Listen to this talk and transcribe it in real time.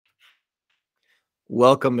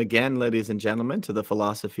Welcome again, ladies and gentlemen, to the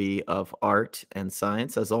Philosophy of Art and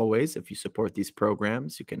Science. As always, if you support these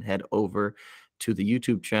programs, you can head over to the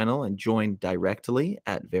YouTube channel and join directly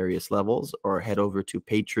at various levels, or head over to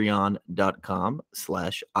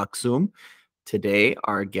patreon.com/Aksum. Today,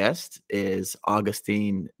 our guest is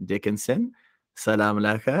Augustine Dickinson. Salam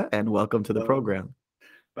alaikum and welcome to the Hello, program.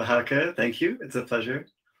 Bahaka. Thank you. It's a pleasure.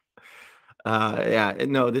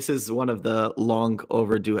 No, this is one of the long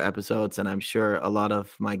overdue episodes, and I'm sure a lot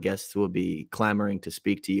of my guests will be clamoring to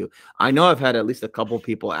speak to you. I know I've had at least a couple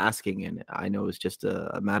people asking, and I know it's just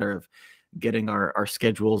a matter of getting our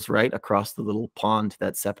schedules right across the little pond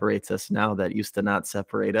that separates us now that used to not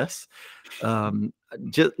separate us. Um,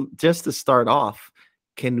 just to start off,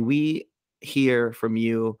 can we hear from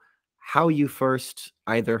you how you first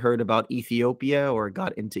either heard about Ethiopia or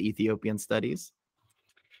got into Ethiopian studies?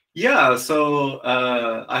 Yeah, so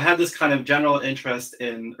I had this kind of general interest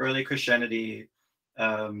in early Christianity,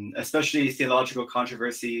 especially theological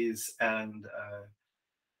controversies and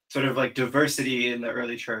sort of like diversity in the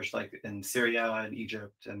early church, like in Syria and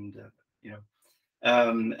Egypt, and you know.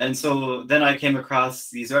 And so then I came across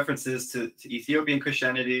these references to Ethiopian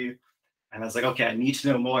Christianity, and I was like, okay, I need to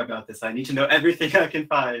know more about this. I need to know everything I can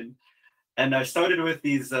find. And I started with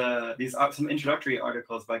these some introductory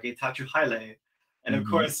articles by Getachew Haile. And of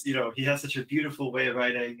Hmm. course, he has such a beautiful way of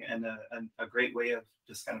writing and a great way of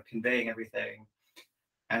just kind of conveying everything.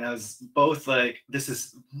 And I was both like, this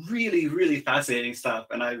is really, really fascinating stuff,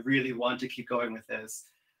 and I really want to keep going with this.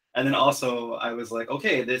 And then also I was like,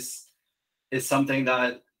 okay, this is something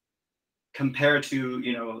that compared to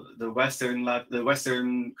the Western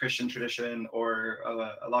Christian tradition or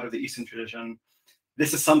a lot of the Eastern tradition,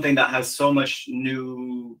 this is something that has so much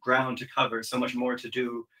new ground to cover, so much more to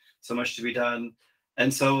do, so much to be done. And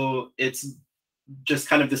so it's just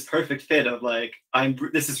kind of this perfect fit of like,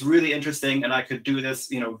 this is really interesting and I could do this,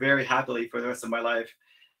 very happily for the rest of my life.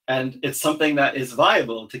 And it's something that is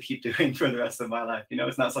viable to keep doing for the rest of my life.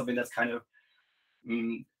 It's not something that's kind of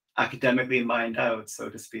academically mined out, so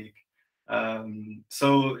to speak.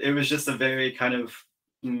 So it was just a very kind of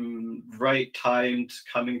right timed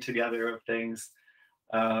coming together of things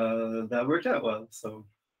that worked out well. So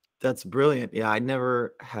That's brilliant. Yeah, I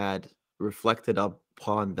never had reflected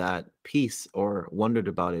upon that piece or wondered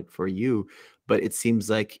about it for you, but it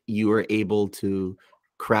seems like you were able to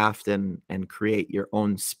craft and create your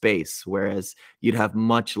own space, whereas you'd have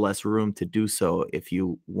much less room to do so if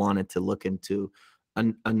you wanted to look into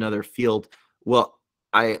another field. Well,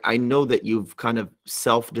 I know that you've kind of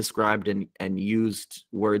self-described and used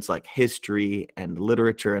words like history and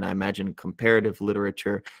literature, and I imagine comparative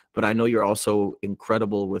literature, but I know you're also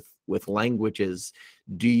incredible with languages.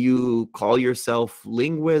 Do you call yourself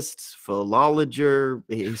linguist, philologist,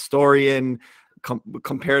 historian,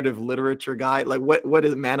 comparative literature guy? Like what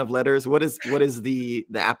is man of letters? What is the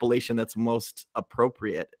appellation that's most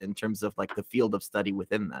appropriate in terms of like the field of study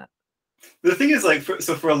within that? the thing is, like,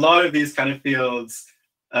 for a lot of these kind of fields,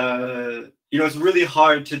 it's really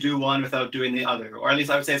hard to do one without doing the other, or at least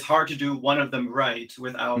I would say it's hard to do one of them right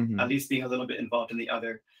without at Hmm. least being a little bit involved in the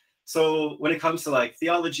other. So when it comes to like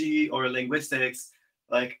theology or linguistics,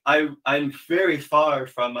 like I'm very far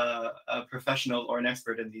from a professional or an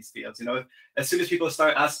expert in these fields. As soon as people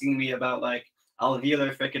start asking me about like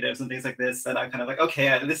alveolar fricatives and things like this, then I'm kind of like,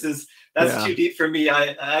 okay, that's Yeah. too deep for me.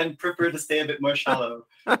 I prefer to stay a bit more shallow.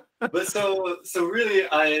 But so really,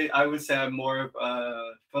 I would say I'm more of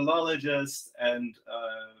a philologist and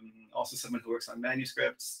also someone who works on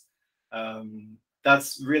manuscripts.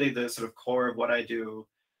 That's really the sort of core of what I do.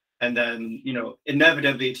 And then,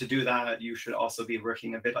 inevitably to do that, you should also be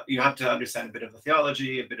working a bit. You have to understand a bit of the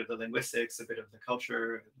theology, a bit of the linguistics, a bit of the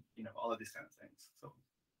culture, all of these kind of things. So,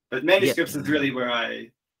 but Yeah. manuscripts is really where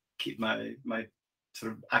I keep my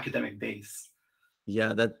sort of academic base.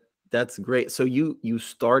 Yeah, that's great. So you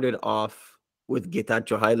started off with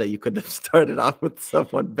Getachew Haile. You could have started off with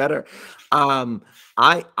someone better. Um,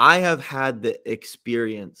 I have had the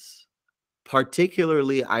experience,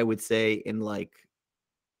 particularly I would say in like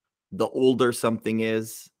the older something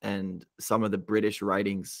is and some of the British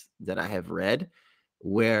writings that I have read,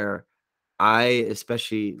 where I,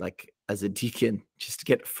 especially like as a deacon, just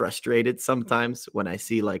get frustrated sometimes when I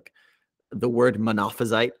see like the word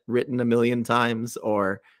monophysite written a million times,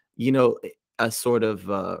 or a sort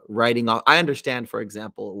of writing off. I understand, for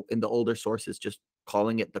example, in the older sources just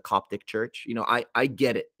calling it the Coptic Church. I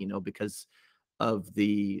get it, because of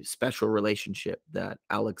the special relationship that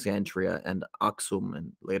Alexandria and Aksum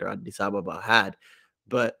and later Addis Ababa had.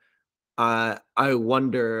 But I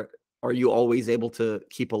wonder, are you always able to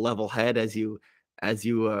keep a level head as you as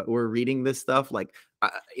you were reading this stuff? Like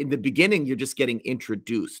in the beginning, you're just getting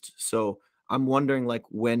introduced. So I'm wondering, like,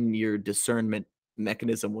 when your discernment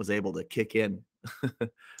mechanism was able to kick in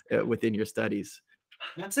within your studies.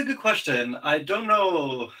 That's a good question. I don't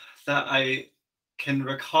know that I can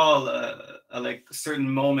recall a like certain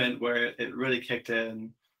moment where it really kicked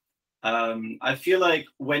in. I feel like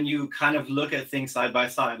when you kind of look at things side by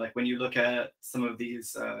side, like when you look at some of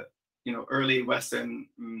these, early Western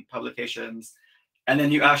publications, and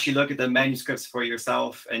then you actually look at the manuscripts for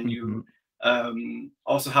yourself, and you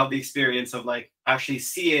also have the experience of like actually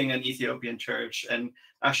seeing an Ethiopian church and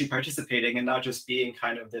actually participating, and not just being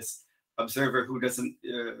kind of this observer who doesn't,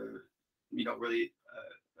 really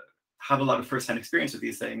have a lot of firsthand experience with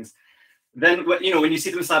these things. Then when you see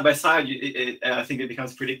them side by side, I think it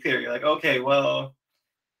becomes pretty clear. You're like, okay, well,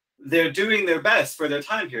 they're doing their best for their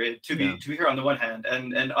time period to be here on the one hand,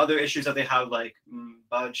 and other issues that they have, like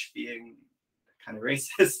Budge being kind of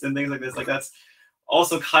racist and things like this, like that's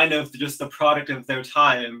also kind of just the product of their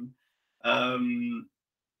time. But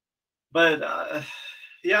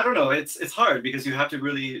yeah, I don't know. It's hard because you have to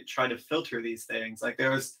really try to filter these things. Like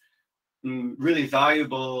there's really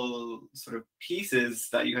valuable sort of pieces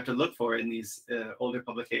that you have to look for in these older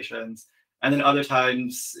publications, and then other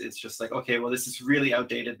times it's just like, okay, well, this is really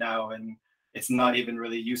outdated now, and it's not even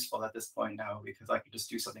really useful at this point now, because I could just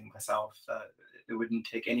do something myself. It wouldn't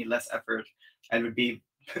take any less effort and would be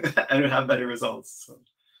and would have better results. So.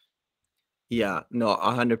 Yeah, no,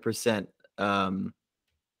 100%.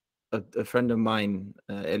 A friend of mine,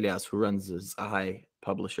 Elias, who runs Sahai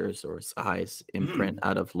Publishers, or Sahai's imprint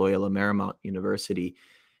out of Loyola Marymount University,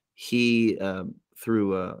 he,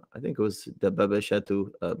 through, I think it was the Babeshatu,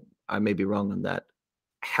 I may be wrong on that,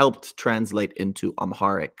 helped translate into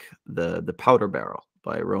Amharic the Powder Barrel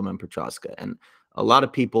by Roman Petroska. And a lot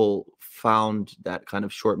of people found that kind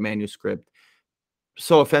of short manuscript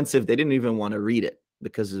so offensive they didn't even want to read it,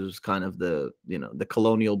 because it was kind of the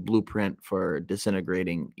colonial blueprint for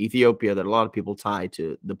disintegrating Ethiopia that a lot of people tie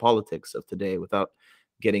to the politics of today without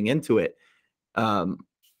getting into it.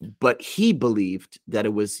 But he believed that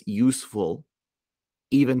it was useful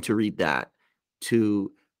even to read that,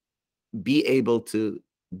 to be able to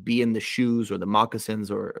be in the shoes or the moccasins,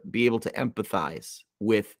 or be able to empathize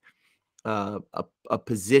with a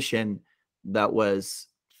position that was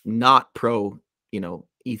not pro,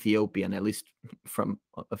 Ethiopian, at least from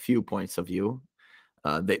a few points of view.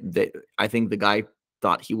 I think the guy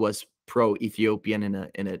thought he was pro Ethiopian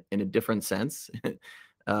in a different sense,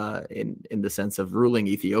 in the sense of ruling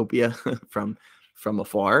Ethiopia from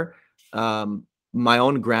afar. My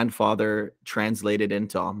own grandfather translated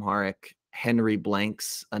into Amharic Henry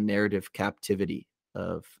Blank's A Narrative Captivity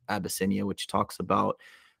of Abyssinia, which talks about,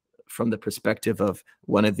 from the perspective of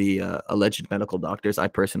one of the alleged medical doctors. I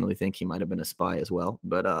personally think he might have been a spy as well,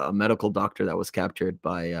 but a medical doctor that was captured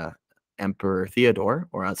by Emperor Theodore,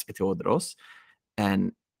 or Theodros.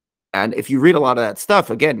 And if you read a lot of that stuff,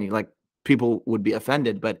 again, people would be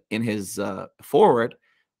offended, but in his foreword,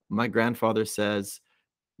 my grandfather says,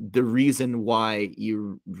 the reason why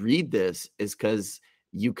you read this is because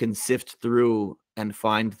you can sift through and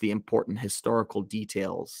find the important historical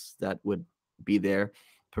details that would be there.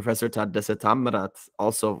 Professor Taddese Tamrat,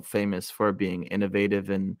 also famous for being innovative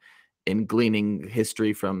in gleaning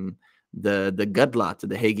history from the Gadlat,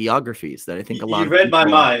 the hagiographies, that I think a lot You of read my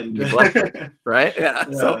people mind. neglected, right? Yeah.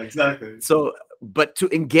 Yeah, exactly. So, but to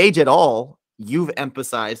engage at all, you've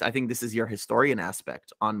emphasized, I think this is your historian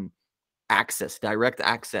aspect, on access, direct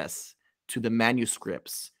access to the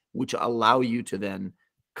manuscripts, which allow you to then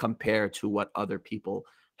compare to what other people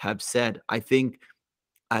have said. I think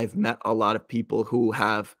I've met a lot of people who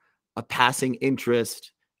have a passing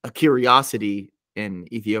interest, a curiosity in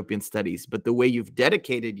Ethiopian studies, but the way you've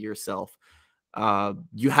dedicated yourself,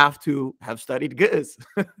 you have to have studied Ge'ez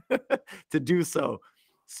to do so.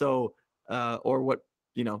 So, or what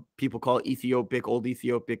people call Ethiopic, Old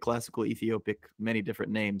Ethiopic, Classical Ethiopic, many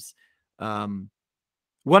different names.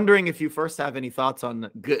 Wondering if you first have any thoughts on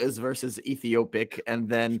Ge'ez versus Ethiopic, and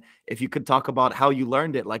then if you could talk about how you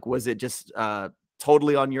learned it. Like, was it just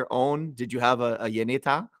totally on your own? Did you have a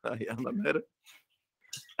Yeneta?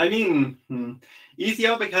 I mean,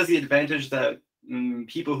 Ethiopic has the advantage that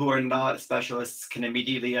people who are not specialists can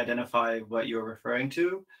immediately identify what you're referring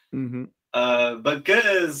to. But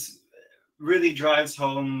Ge'ez really drives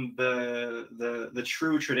home the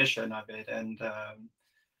true tradition of it, and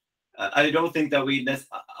I don't think that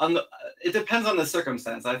it depends on the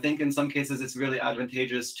circumstance. I think in some cases it's really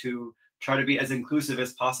advantageous to try to be as inclusive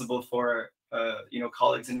as possible for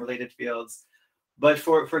colleagues in related fields. But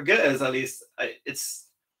for Ge'ez, at least,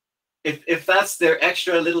 if that's their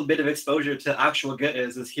extra little bit of exposure to actual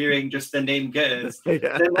Ge'ez is hearing just the name Ge'ez,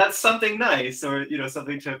 Yeah. then that's something nice, or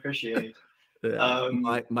something to appreciate. Yeah.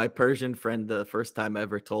 My Persian friend, the first time I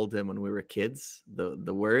ever told him when we were kids,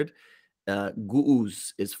 the word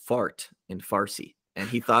gu'uz is fart in Farsi. And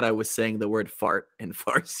he thought I was saying the word fart in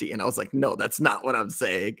Farsi. And I was like, no, that's not what I'm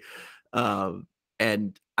saying.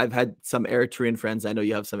 And I've had some Eritrean friends. I know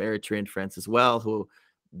you have some Eritrean friends as well who,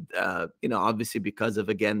 obviously because of,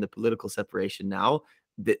 again, the political separation now,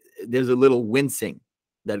 there's a little wincing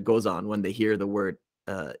that goes on when they hear the word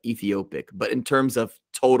Ethiopic. But in terms of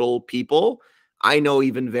total people, I know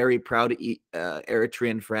even very proud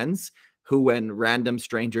Eritrean friends who, when random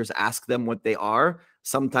strangers ask them what they are,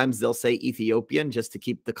 sometimes they'll say Ethiopian just to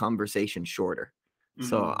keep the conversation shorter.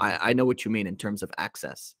 So I know what you mean in terms of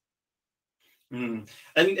access. And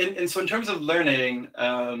so in terms of learning,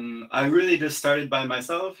 I really just started by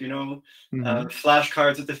myself,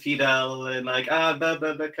 flashcards with the Fidel and like,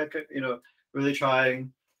 really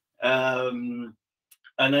trying.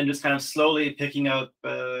 And then just kind of slowly picking up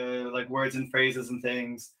like words and phrases and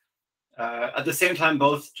things. At the same time,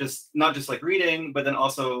 both not just like reading, but then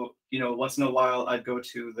also, once in a while I'd go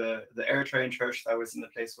to the Eritrean church that was in the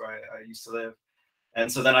place where I used to live. And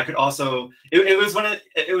so then I could also, it was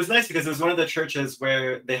nice because it was one of the churches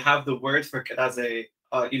where they have the words for as a,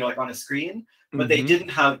 like on a screen, but they didn't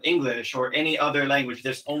have English or any other language.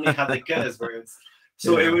 They just only had the Ge'ez words.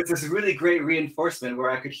 So it was this really great reinforcement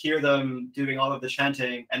where I could hear them doing all of the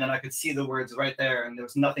chanting, and then I could see the words right there, and there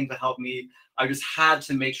was nothing to help me. I just had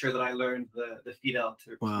to make sure that I learned the Fidel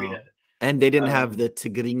to read it. And they didn't have the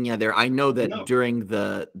Tigrinya there. I know that during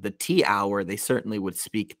the tea hour, they certainly would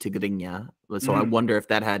speak Tigrinya. So I wonder if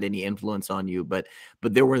that had any influence on you. But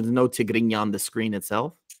there was no Tigrinya on the screen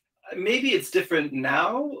itself? Maybe it's different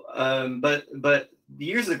now, but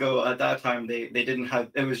years ago at that time, they didn't have,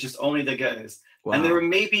 it was just only the Ge'ez. Wow. And there were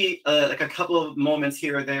maybe like a couple of moments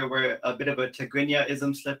here or there where a bit of a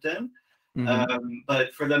Tigrinya-ism slipped in.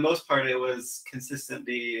 But for the most part, it was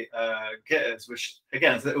consistently Ge'ez, which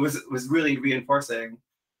again, it was really reinforcing.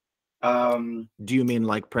 Do you mean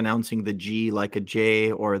like pronouncing the G like a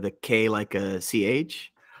J or the K like a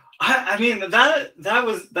CH? I mean,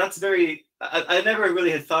 that's very, I never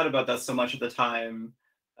really had thought about that so much at the time.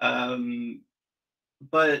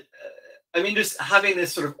 But I mean, just having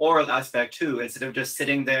this sort of oral aspect too, instead of just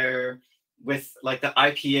sitting there with like the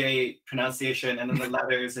IPA pronunciation and then the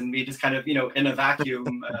letters and me just kind of, in a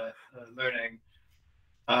vacuum learning.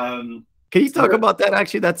 Can you talk about that?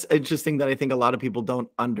 Actually, that's interesting that I think a lot of people don't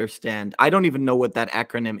understand. I don't even know what that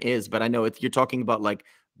acronym is, but I know you're talking about like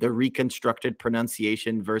the reconstructed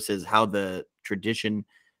pronunciation versus how the tradition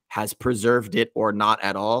has preserved it or not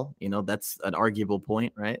at all. That's an arguable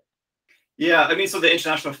point, right? Yeah, I mean, so the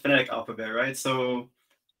International Phonetic Alphabet, right? So,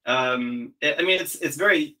 I mean, it's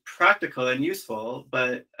very practical and useful,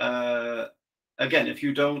 but again, if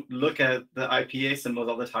you don't look at the IPA symbols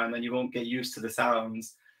all the time, then you won't get used to the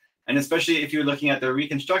sounds. And especially if you're looking at the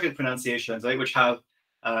reconstructed pronunciations, right, which have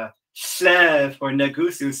shlev or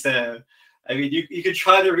negusu se. I mean, you could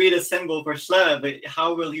try to read a symbol for shlev, but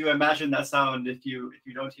how will you imagine that sound if you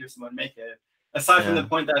don't hear someone make it? Aside from the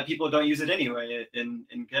point that people don't use it anyway in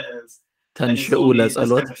Ge'ez. And it's only just kind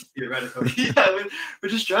of theoretical. Yeah, it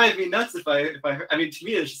would just drive me nuts if I heard. I mean, to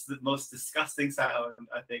me, it's just the most disgusting sound.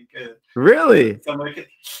 I think. Really? Someone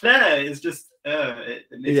is just it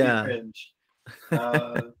makes me cringe.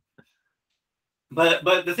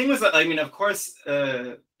 But the thing was that, I mean, of course,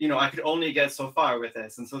 I could only get so far with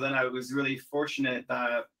this, and so then I was really fortunate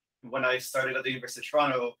that when I started at the University of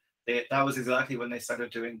Toronto, that was exactly when they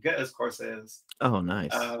started doing Ge'ez courses. Oh,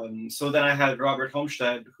 nice. So then I had Robert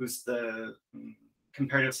Homestead, who's the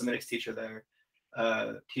comparative Semitic teacher there,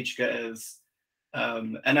 teach Ge'ez.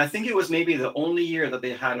 And I think it was maybe the only year that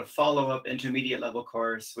they had a follow-up intermediate level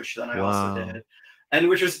course, which then I also did. And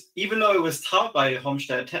which was, even though it was taught by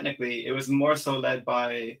Homestead, technically, it was more so led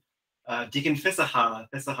by Deacon Fisaha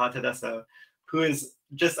Tedessa, who is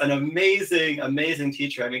just an amazing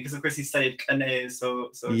teacher. I mean, because of course he studied Kane so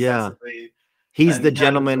extensively. He's the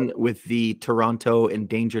gentleman with the Toronto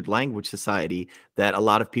Endangered Language Society that a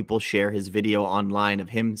lot of people share his video online of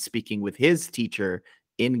him speaking with his teacher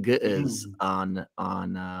in Ge'ez on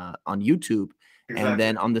YouTube. Exactly. And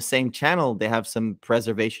then on the same channel, they have some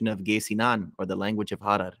preservation of Ge'esinan, or the language of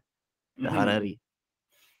Harar, the Harari.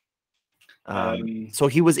 So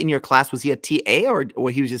he was in your class. Was he a TA or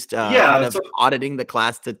he was just kind of auditing the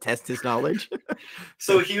class to test his knowledge?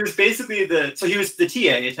 So he was basically he was the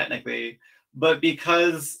TA technically, but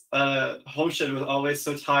because Homestead was always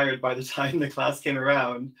so tired by the time the class came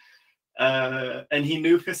around, And he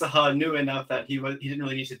knew Pisaha knew enough that he didn't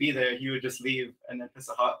really need to be there. He would just leave, and then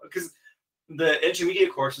Pisaha, because the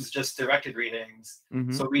intermediate course was just directed readings.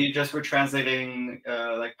 So we just were translating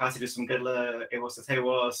like passages from Gidla, Evos et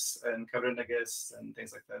Hevos, and Kabrinagis, and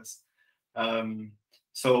things like this.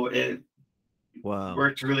 So it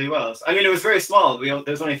worked really well. So, I mean, it was very small.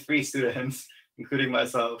 There's only 3 students, including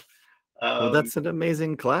myself. Well, that's an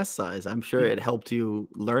amazing class size. I'm sure it helped you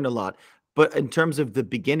learn a lot. But in terms of the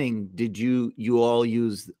beginning, did you all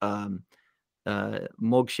use Mokshe,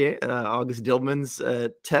 August Dillman's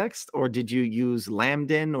text, or did you use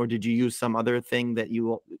Lambden, or did you use some other thing that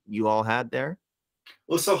you all had there?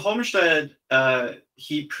 Well, so Homestead,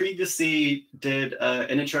 he previously did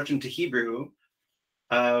an introduction to Hebrew.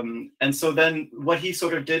 And so then what he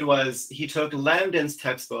sort of did was he took Lambden's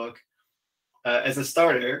textbook as a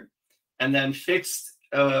starter, and then fixed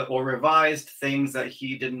or revised things that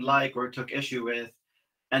he didn't like or took issue with,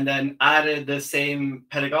 and then added the same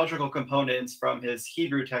pedagogical components from his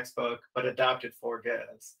Hebrew textbook, but adapted for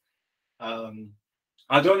Ge'ez.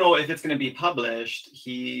 I don't know if it's going to be published.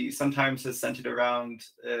 He sometimes has sent it around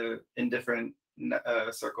in different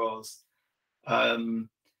circles.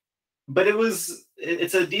 But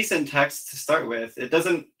it's a decent text to start with. It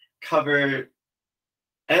doesn't cover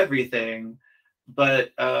everything,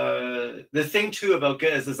 but the thing too about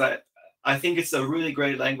Ge'ez is that I think it's a really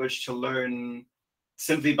great language to learn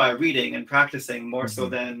simply by reading and practicing, more so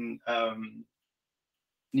than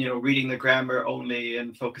reading the grammar only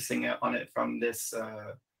and focusing on it from this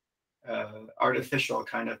artificial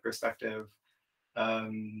kind of perspective.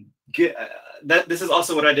 This is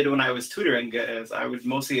also what I did when I was tutoring Ge'ez. I would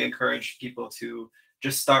mostly encourage people to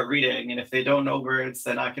just start reading, and if they don't know words,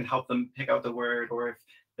 then I can help them pick out the word, or if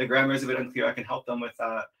the grammar is a bit unclear, I can help them with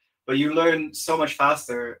that. But you learn so much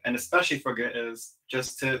faster, and especially for Ge'ez,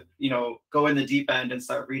 just to go in the deep end and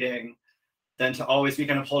start reading, than to always be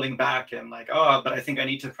kind of holding back and like, oh, but I think I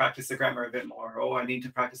need to practice the grammar a bit more. Oh, I need to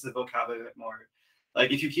practice the vocabulary a bit more.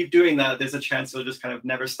 Like, if you keep doing that, there's a chance you'll just kind of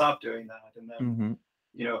never stop doing that. And then,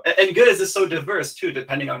 and Ge'ez is so diverse too,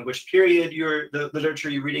 depending on which period the literature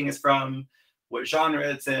you're reading is from, what genre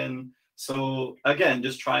it's in. So again,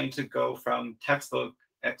 just trying to go from textbook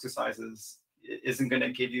exercises isn't going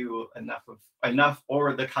to give you enough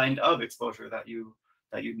or the kind of exposure that you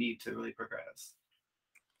need to really progress.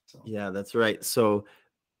 So. Yeah, that's right. So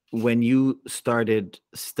when you started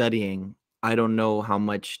studying, I don't know how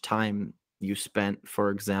much time you spent,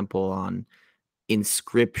 for example, on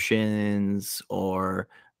inscriptions or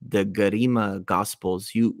the Garima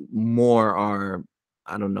Gospels. You more are,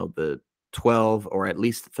 I don't know, the 12 or at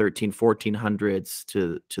least 13, 1400s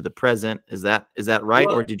to the present. Is that right?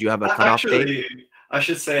 Well, or did you have a cutoff date? I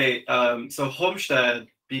should say, so Homestead,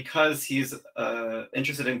 because he's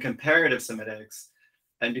interested in comparative Semitics,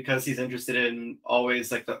 and because he's interested in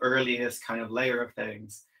always like the earliest kind of layer of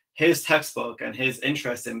things, his textbook and his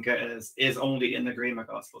interest in Ge'ez is only in the Garima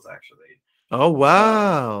Gospels, actually. Oh,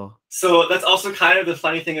 wow. So that's also kind of the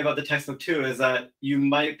funny thing about the textbook too, is that you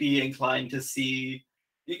might be inclined to see,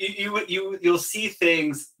 you'll see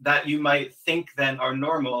things that you might think then are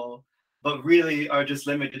normal, but really are just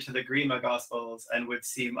limited to the Garima Gospels and would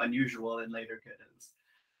seem unusual in later Ge'ez.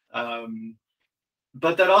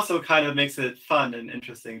 But that also kind of makes it fun and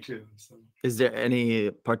interesting too. So. Is there any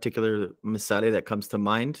particular Masari that comes to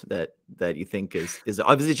mind that you think is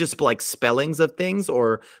obviously just like spellings of things,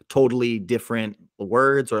 or totally different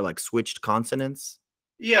words, or like switched consonants?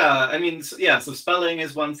 Yeah, I mean, so spelling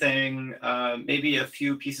is one thing. Maybe a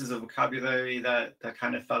few pieces of vocabulary that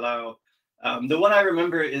kind of fell out. The one I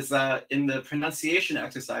remember is that in the pronunciation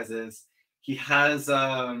exercises, he has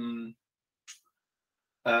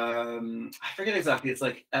I forget exactly. It's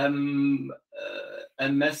like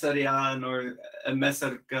Mesarian or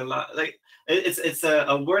Mesargala. Like it's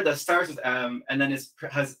a word that starts with and then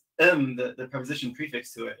has the preposition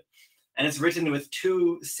prefix to it, and it's written with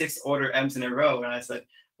 2 6th-order m's in a row. And I said,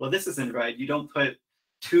 well, this isn't right. You don't put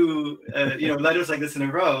 2 letters like this in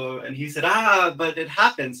a row. And he said, but it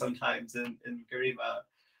happens sometimes in Garima.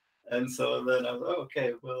 And so then I was like, oh,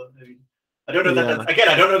 okay, well, I mean, I don't know that again.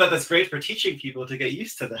 I don't know that that's great for teaching people to get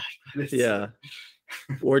used to that. Yeah,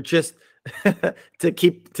 or just to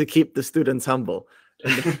keep the students humble.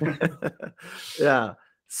 Yeah.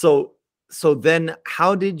 So then,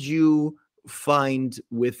 how did you find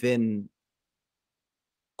within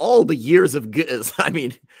all the years of Ge'ez? I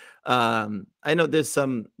mean, I know there's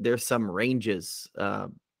some ranges,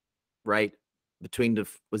 right, between the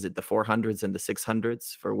 400s and the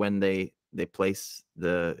 600s for when they place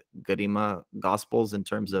the Garima Gospels in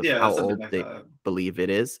terms of how old they believe it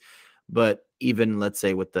is. But even, let's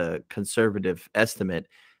say, with the conservative estimate,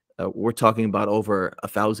 we're talking about over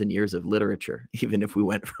 1,000 years of literature, even if we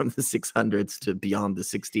went from the 600s to beyond the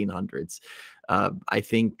 1600s. I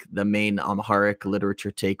think the main Amharic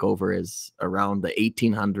literature takeover is around the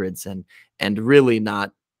 1800s, and really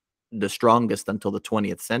not the strongest until the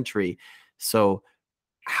 20th century. So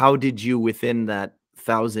how did you, within that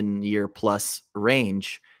 1,000 year plus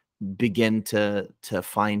range, begin to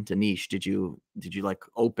find a niche? Did you like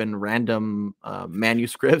open random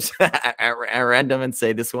manuscripts at random and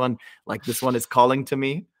say, this one is calling to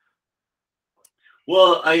me?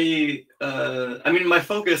 Well, I mean, my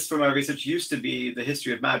focus for my research used to be the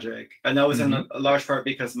history of magic, and that was in a large part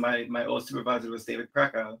because my old supervisor was David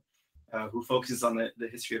Preka, who focuses on the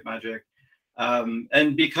history of magic.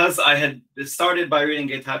 And because I had started by reading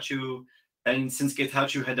Getachew, and since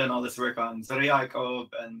Getachew had done all this work on Zariakov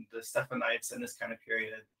and the Stephanites and this kind of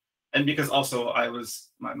period, and because also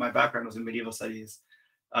my background was in medieval studies,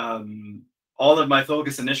 all of my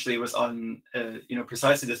focus initially was on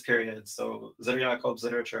precisely this period, so Zariakov's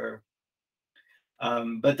literature.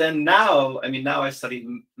 But then now I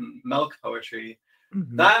study melk poetry.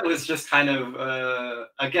 That was just kind of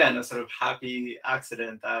again a sort of happy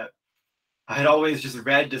accident that I had always just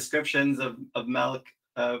read descriptions of melk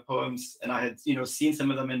poems, and I had seen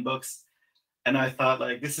some of them in books, and I thought,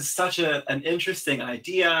 like, this is such an interesting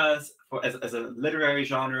idea as a literary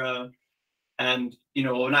genre. And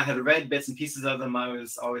when I had read bits and pieces of them, I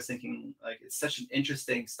was always thinking, like, it's such an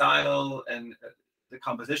interesting style, and the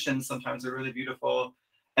compositions sometimes are really beautiful.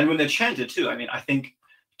 And when they're chanted too, I mean, I think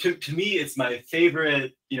to me it's my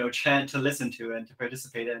favorite chant to listen to and to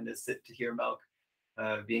participate in is to hear melk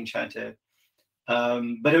being chanted.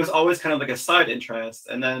 But it was always kind of like a side interest.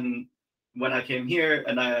 And then when I came here,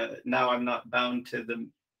 and now I'm not bound to the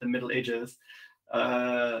Middle Ages,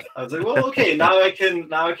 I was like, well, okay, now I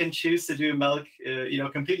can choose to do melk,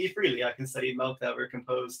 completely freely. I can study melk that were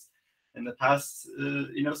composed in the past,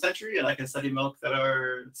 century, and I can study melk that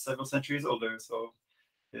are several centuries older. So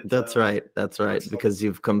that's right. That's right. Because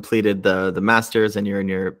you've completed the master's and you're in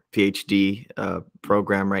your PhD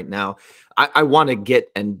program right now. I want to get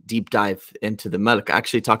and deep dive into the melk. I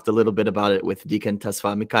actually talked a little bit about it with Deacon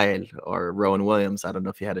Tasfa Mikhail or Rowan Williams. I don't know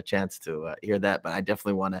if you had a chance to hear that, but I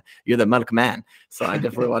definitely want to. You're the melk man, so I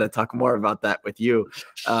definitely want to talk more about that with you.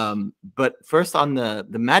 But first, on the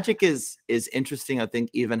magic is interesting. I think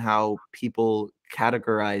even how people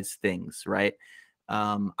categorize things, right?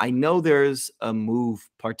 I know there's a move,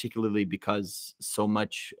 particularly because so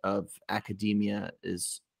much of academia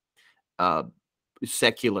is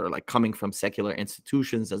secular, like coming from secular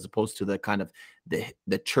institutions, as opposed to the kind of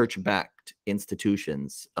the church-backed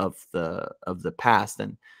institutions of the past.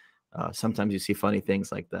 And sometimes you see funny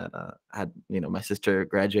things like that. My sister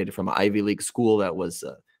graduated from an Ivy League school that was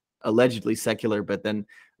allegedly secular, but then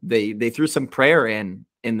they threw some prayer in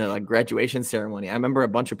the like graduation ceremony. I remember a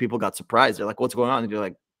bunch of people got surprised. They're like, what's going on? And you're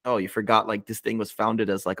like, oh, you forgot, like, this thing was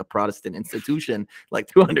founded as like a Protestant institution like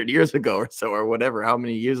 200 years ago or so, or whatever, how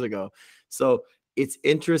many years ago. So it's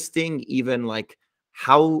interesting, even like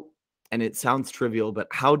how, and it sounds trivial, but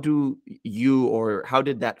how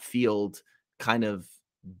did that field kind of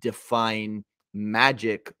define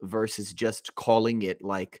magic versus just calling it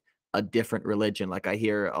like a different religion? Like, I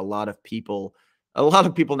hear a lot of people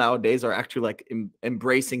nowadays are actually like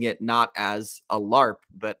embracing it not as a LARP,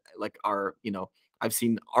 but like I've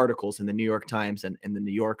seen articles in the New York Times and in the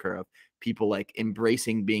New Yorker of people like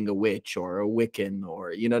embracing being a witch or a Wiccan,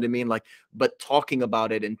 or you know what I mean? Like, but talking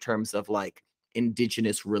about it in terms of like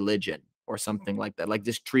indigenous religion or something like that, like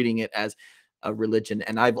just treating it as a religion.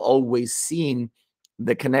 And I've always seen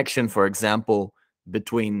the connection, for example,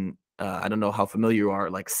 between I don't know how familiar you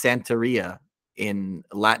are, like Santeria in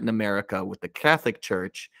Latin America with the Catholic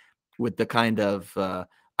Church, with the kind of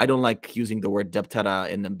I don't like using the word debtara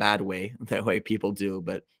in a bad way, the way people do,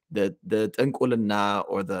 but the Tengkulana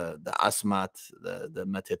or the Asmat, the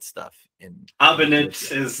Matit stuff in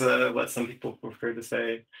Abenit is what some people prefer to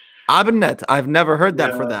say. Abenet. I've never heard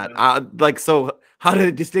that for that. So how do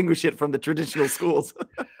they distinguish it from the traditional schools?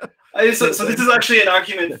 So this is actually an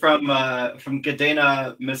argument from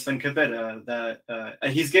Gedena Misvan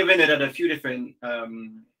that he's given it at a few different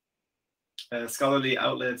scholarly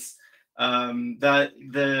outlets,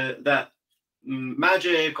 that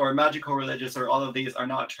magic or magical religious or all of these are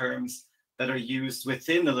not terms that are used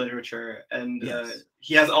within the literature. And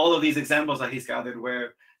he has all of these examples that he's gathered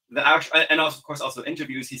where the actual, and also, of course, also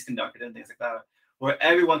interviews he's conducted and things like that, where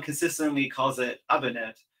everyone consistently calls it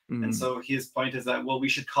Abenet. And so his point is that, well, we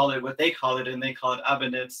should call it what they call it, and they call it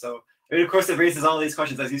Abenet. So, I mean, of course, it raises all these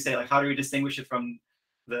questions, as you say, like, how do we distinguish it from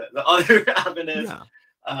the other Abenet?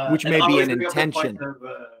 Which may be an intention.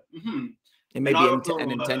 It may And be also,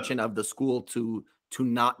 an intention of the school to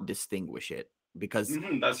not distinguish it, because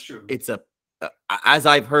that's true. it's a as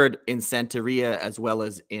I've heard in Santeria, as well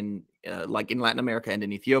as in like in Latin America and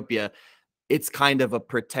in Ethiopia, it's kind of a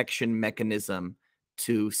protection mechanism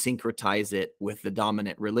to syncretize it with the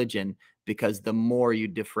dominant religion, because the more you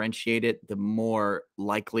differentiate it, the more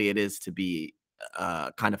likely it is to be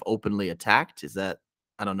kind of openly attacked. Is that,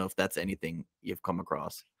 I don't know if that's anything you've come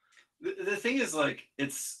across. The thing is, like,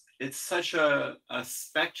 it's such a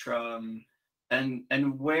spectrum,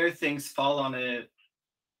 and where things fall on it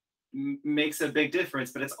makes a big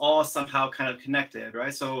difference, but it's all somehow kind of connected,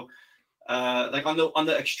 right? So like on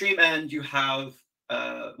the extreme end, you have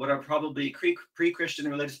what are probably pre-Christian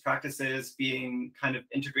religious practices being kind of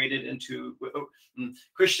integrated into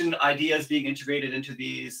Christian ideas being integrated into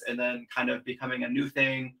these, and then kind of becoming a new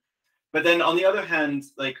thing. But then on the other hand,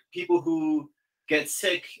 like people who get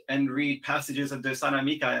sick and read passages of the Sana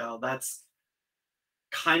Mikael, that's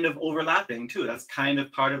kind of overlapping too. That's kind of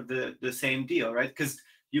part of the same deal, right? Because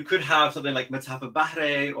you could have something like Matzafa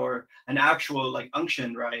Bahre or an actual like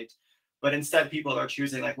unction, right? But instead people are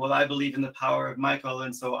choosing like, well, I believe in the power of Michael,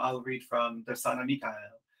 and so I'll read from the Sana Mikael.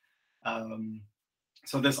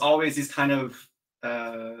 So there's always these kind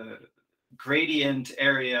of gradient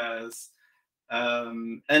areas.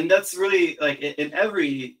 And that's really like in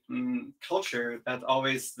every culture, that's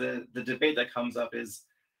always the debate that comes up is,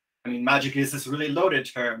 I mean, magic is this really loaded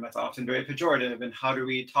term that's often very pejorative, and how do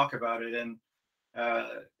we talk about it? And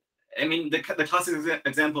I mean, the classic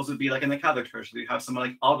examples would be like in the Catholic Church, we have someone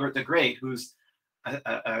like Albert the Great, who's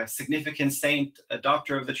a significant saint, a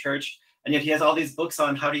doctor of the church, and yet he has all these books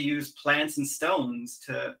on how to use plants and stones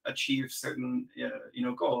to achieve certain,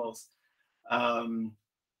 goals. Yeah,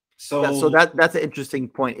 so So that's an interesting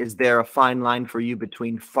point. Is there a fine line for you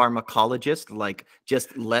between pharmacologist, like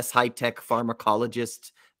just less high tech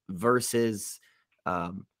pharmacologist, versus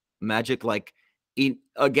magic? Like,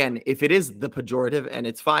 again, if it is the pejorative, and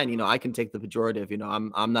it's fine, I can take the pejorative.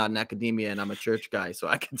 I'm not in academia and I'm a church guy, so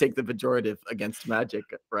I can take the pejorative against magic,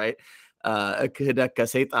 right?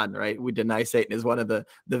 Satan, right? We deny Satan is one of the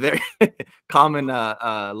very common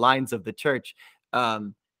lines of the church.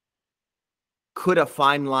 Could a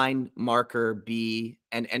fine line marker be,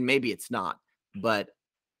 and maybe it's not, but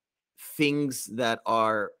things that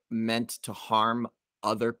are meant to harm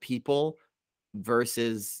other people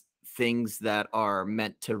versus things that are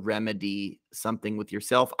meant to remedy something with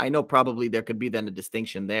yourself? I know probably there could be then a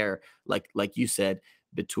distinction there, like you said,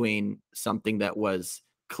 between something that was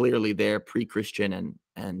clearly there pre-Christian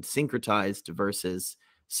and syncretized versus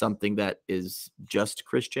something that is just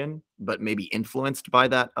Christian but maybe influenced by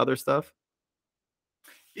that other stuff.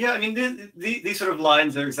 yeah, I mean, these sort of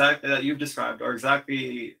lines are exactly that you've described are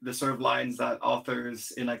exactly the sort of lines that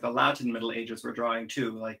authors in like the Latin Middle Ages were drawing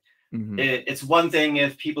too. Like, Mm-hmm. it's one thing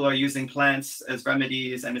if people are using plants as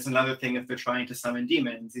remedies, and it's another thing if they're trying to summon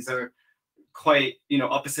demons. These are quite,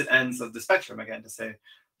 opposite ends of the spectrum, again, to say.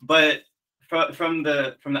 But from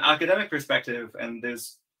the academic perspective, and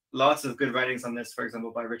there's lots of good writings on this, for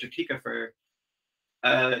example, by Richard Kiefer,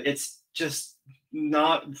 it's just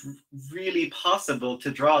not really possible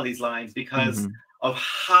to draw these lines because Mm-hmm. of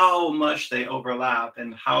how much they overlap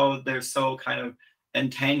and how they're so kind of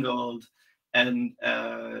entangled and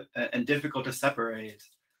difficult to separate.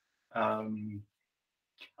 I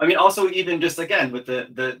mean, also even just again with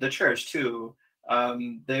the church too.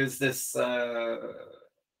 There's this how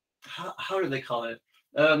do they call it?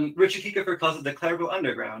 Richard Kiefer calls it the clerical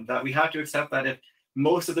underground. That we have to accept that if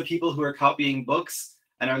most of the people who are copying books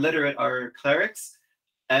and are literate are clerics,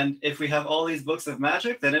 and if we have all these books of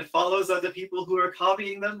magic, then it follows that the people who are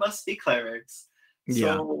copying them must be clerics.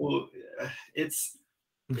 Yeah. So it's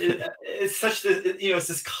it's such this, it's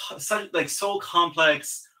this such like so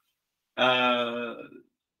complex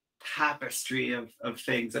tapestry of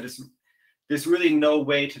things that is there's really no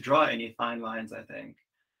way to draw any fine lines, I think.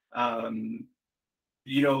 um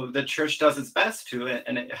the church does its best to it,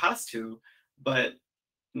 and it has to, but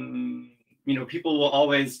people will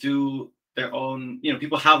always do their own.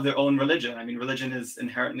 People have their own religion. I mean, religion is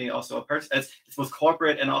inherently also a person. It's both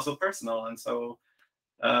corporate and also personal, and so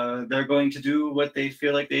they're going to do what they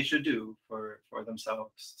feel like they should do for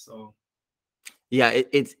themselves. So Yeah,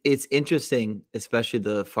 it's interesting, especially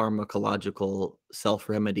the pharmacological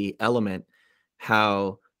self-remedy element,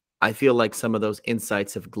 how I feel like some of those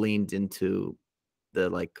insights have gleaned into the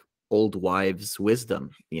like old wives'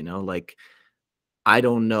 wisdom, like I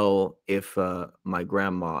don't know if my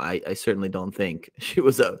grandma, I certainly don't think she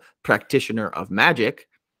was a practitioner of magic,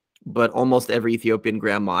 but almost every Ethiopian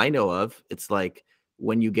grandma I know of, it's like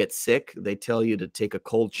when you get sick, they tell you to take a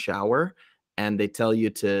cold shower and they tell you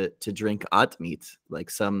to drink at meat. Like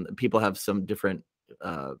some people have some different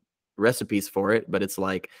recipes for it, but it's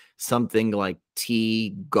like something like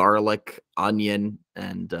tea, garlic, onion,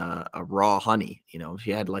 and a raw honey. You know, she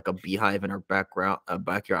had like a beehive in her backyard.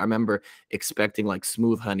 I remember expecting like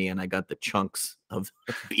smooth honey, and I got the chunks of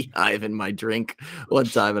the beehive in my drink one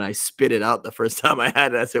time, and I spit it out the first time I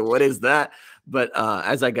had it. I said, "What is that?" But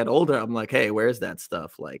as I got older, I'm like, "Hey, where's that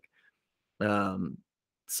stuff?" Like, um,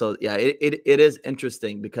 so yeah, it is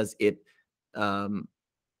interesting because it um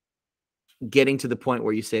getting to the point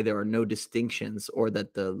where you say there are no distinctions or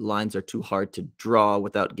that the lines are too hard to draw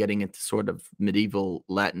without getting into sort of medieval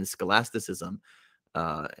Latin scholasticism,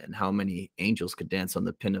 and how many angels could dance on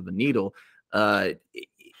the pin of a needle.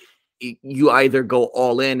 You either go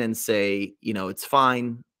all in and say, you know, it's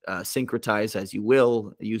fine, syncretize as you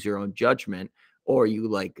will, use your own judgment, or you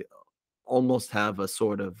like almost have a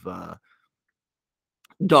sort of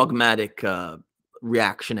dogmatic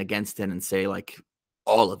reaction against it and say like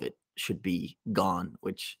all of it should be gone,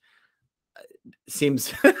 which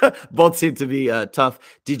seems both seem to be tough.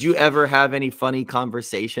 Did you ever have any funny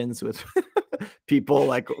conversations with people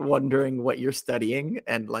like wondering what you're studying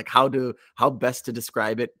and like how best to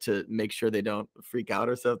describe it to make sure they don't freak out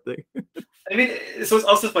or something? I mean, so it's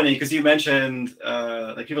also funny because you mentioned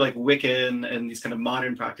like people like Wiccan and these kind of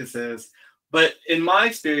modern practices. But in my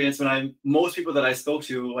experience, most people that I spoke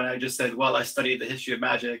to, when I just said, well, I studied the history of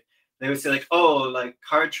magic, they would say like, oh, like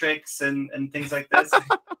card tricks and things like this.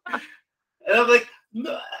 And I'm like,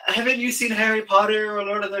 no, haven't you seen Harry Potter or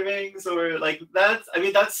Lord of the Rings or like that? I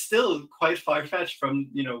mean, that's still quite far fetched from,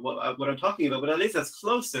 you know, what I'm talking about, but at least that's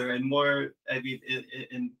closer and more, I mean,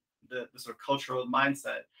 in the sort of cultural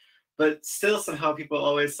mindset. But still, somehow people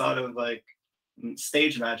always thought of like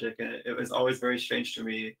stage magic, and it was always very strange to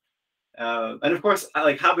me. And of course,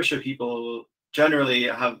 like Habesha people generally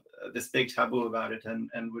have this big taboo about it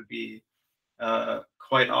and would be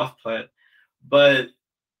quite off-put. But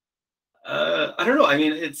I don't know. I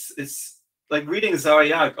mean, it's like reading Zara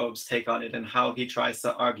Yakov's take on it and how he tries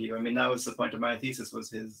to argue. I mean, that was the point of my thesis, was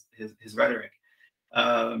his rhetoric.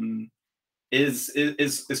 Um,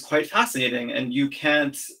 is quite fascinating, and you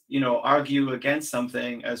can't, you know, argue against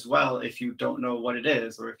something as well if you don't know what it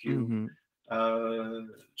is, or if you Hmm.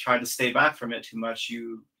 try to stay back from it too much,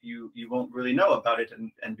 you won't really know about it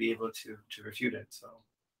and be able to refute it. So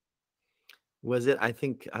Was it? I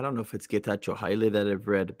think I don't know if it's Getachew Haile that I've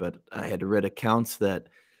read, but I had read accounts that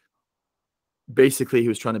basically he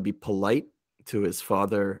was trying to be polite to his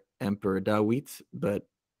father, Emperor Dawit, but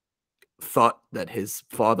thought that his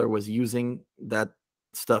father was using that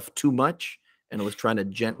stuff too much and was trying to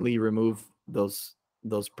gently remove those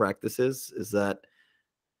practices. Is that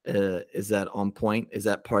on point? Is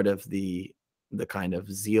that part of the kind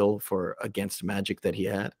of zeal for against magic that he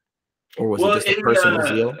had, or was it well, just a personal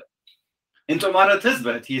zeal? in Tomara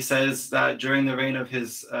Tisbet, he says that during the reign of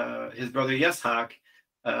his brother Yeshak,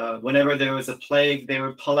 whenever there was a plague, they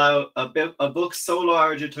would pull out a book so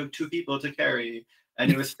large it took two people to carry,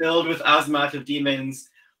 and it was filled with asmat of demons.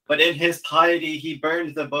 But in his piety, he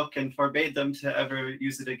burned the book and forbade them to ever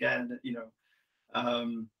use it again. You know,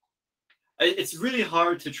 um, it's really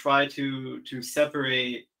hard to try to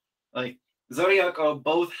separate. Like Zodiaco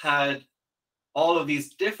both had all of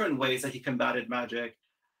these different ways that he combated magic,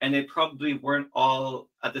 and they probably weren't all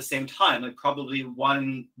at the same time. Like probably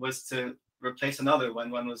one was to replace another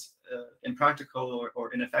one was impractical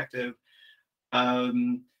or ineffective,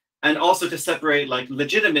 and also to separate like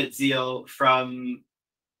legitimate zeal from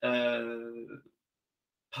uh,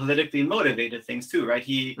 politically motivated things too, right?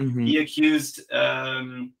 He Hmm. accused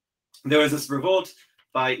there was this revolt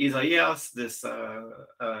by Isaias, this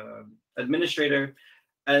administrator.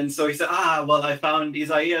 And so he said, well, I found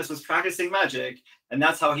Isaias was practicing magic, and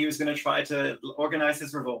that's how he was going to try to organize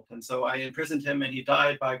his revolt. And so I imprisoned him, and he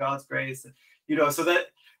died by God's grace. You know, so that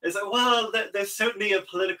is like, well, there's certainly a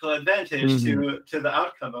political advantage Hmm. to the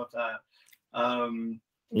outcome of that. Um,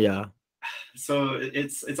 Yeah. so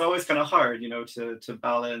it's always kind of hard, you know, to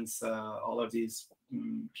balance all of these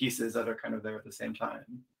pieces that are kind of there at the same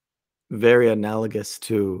time. Very analogous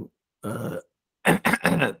to uh,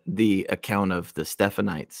 the account of the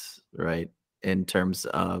Stephanites, right? In terms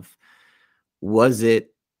of, was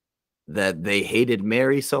it that they hated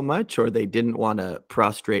Mary so much, or they didn't want to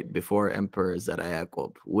prostrate before Emperor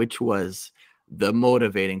Zarayakob? Which was the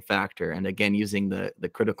motivating factor? And again, using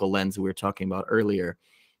the critical lens we were talking about earlier,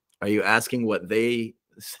 are you asking what they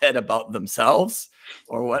said about themselves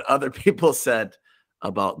or what other people said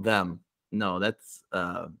about them? No, that's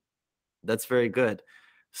very good.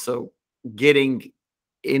 So getting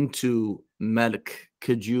into melk,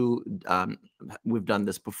 could you, we've done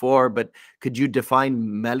this before, but could you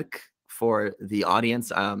define melk for the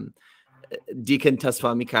audience? Deacon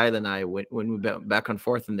Tesfa Mikhail and I, when we went back and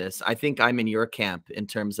forth in this, I think I'm in your camp in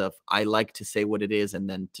terms of I like to say what it is and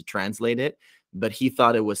then to translate it. But he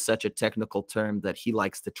thought it was such a technical term that he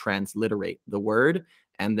likes to transliterate the word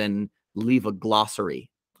and then leave a glossary,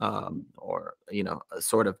 or, you know, a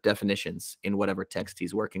sort of definitions in whatever text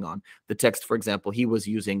he's working on. The text, for example, he was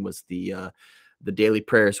using was the daily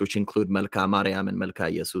prayers, which include Melka Mariam and Melka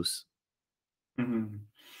Jesus.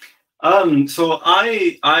 So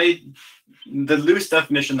the loose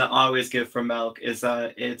definition that I always give for melk is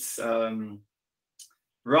that it's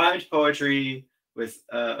rhymed poetry with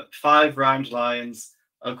 5 rhymed lines.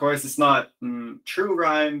 Of course, it's not true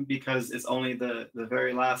rhyme because it's only the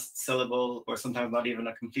very last syllable, or sometimes not even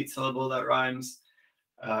a complete syllable that rhymes.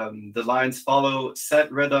 The lines follow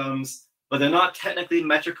set rhythms, but they're not technically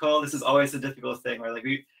metrical. This is always a difficult thing, right? Like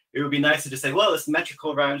it would be nice to just say, well, it's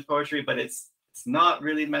metrical rhymed poetry, but it's not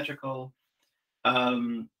really metrical.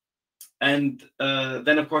 And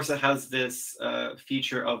then, of course, it has this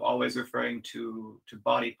feature of always referring to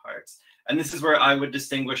body parts. And this is where I would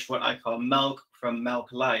distinguish what I call melk from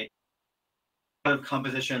melk light. A lot of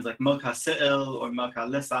compositions like melka si'il or melka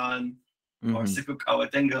lisan or sikuk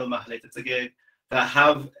awadengel mahaletatzige that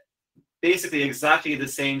have basically exactly the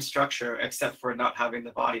same structure except for not having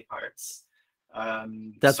the body parts.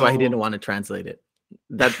 That's why he didn't want to translate it.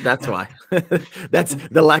 That's why. That's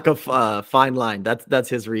the lack of fine line. That's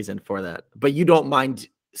his reason for that. But you don't mind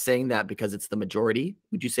saying that because it's the majority?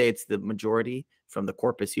 Would you say it's the majority from the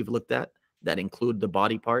corpus you've looked at that include the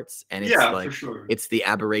body parts? And it's like, for sure. It's the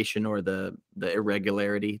aberration or the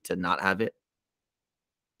irregularity to not have it?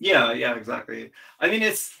 Yeah, exactly. I mean,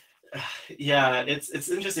 it's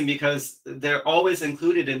interesting because they're always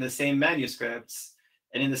included in the same manuscripts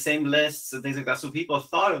and in the same lists and things like that. So people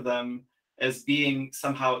thought of them as being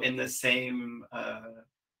somehow in the same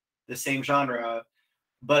genre,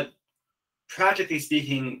 but practically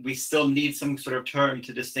speaking, we still need some sort of term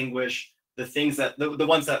to distinguish the things that the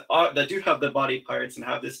ones that do have the body parts and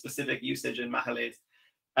have this specific usage in Mahalet,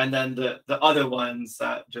 and then the other ones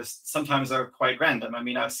that just sometimes are quite random. I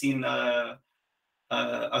mean, I've seen a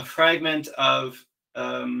fragment of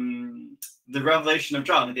the Revelation of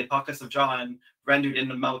John, the Apocalypse of John, rendered in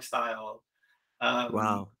the melk style.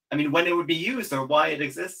 Wow. I mean, when it would be used or why it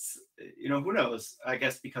exists, you know, who knows? I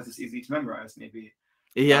guess because it's easy to memorize, maybe.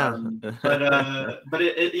 Yeah. But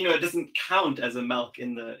it you know, it doesn't count as a melk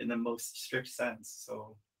in the most strict sense.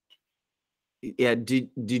 So yeah,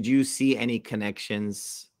 did you see any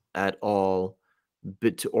connections at all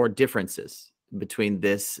or differences between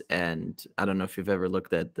this and, I don't know if you've ever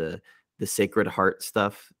looked at the Sacred Heart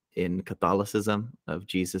stuff in Catholicism of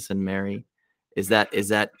Jesus and Mary? Is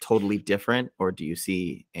that totally different, or do you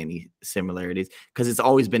see any similarities? Because it's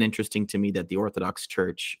always been interesting to me that the Orthodox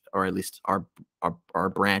Church, or at least our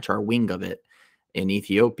branch, our wing of it in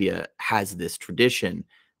Ethiopia, has this tradition,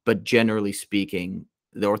 but generally speaking,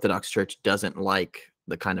 the Orthodox Church doesn't like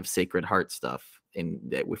the kind of Sacred Heart stuff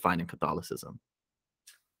that we find in Catholicism.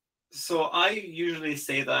 So I usually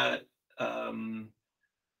say that the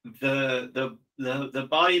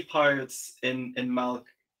body parts in melk,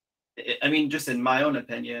 I mean, just in my own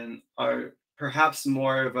opinion, are perhaps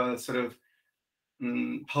more of a sort of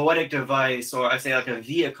poetic device, or I say like a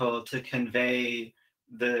vehicle to convey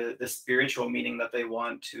the spiritual meaning that they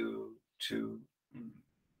want to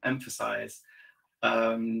emphasize.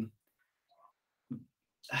 I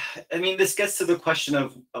mean, this gets to the question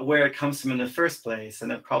of where it comes from in the first place, and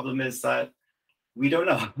the problem is that we don't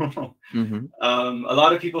know. A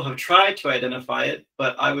lot of people have tried to identify it,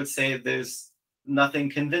 but I would say there's nothing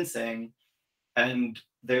convincing, and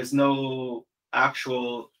there's no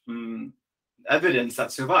actual evidence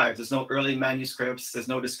that survives. There's no early manuscripts. There's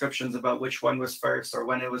no descriptions about which one was first or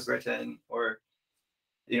when it was written, or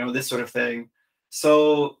this sort of thing.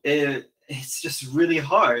 So it's just really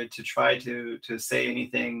hard to try to say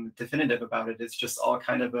anything definitive about it. It's just all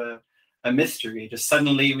kind of a mystery. Just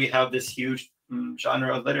suddenly we have this huge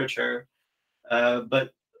genre of literature,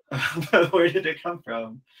 but where did it come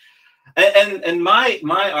from? And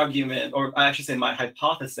my argument, or I should say my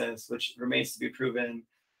hypothesis, which remains to be proven,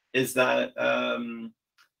 is that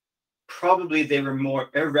probably they were more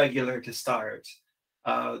irregular to start.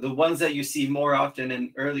 The ones that you see more often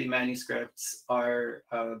in early manuscripts are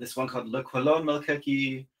this one called Le Quilon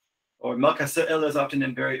Melkeki, or Melka Se'il is often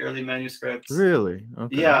in very early manuscripts. Really?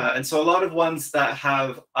 Okay. Yeah, and so a lot of ones that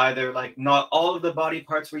have either like not all of the body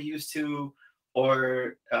parts we're used to,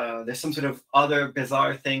 or there's some sort of other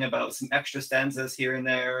bizarre thing about some extra stanzas here and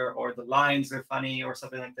there, or the lines are funny or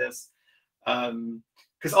something like this.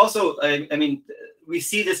 Because also, I mean, we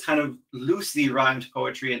see this kind of loosely rhymed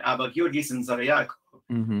poetry in Augustine Dickinson.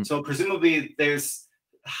 Mm-hmm. So presumably there's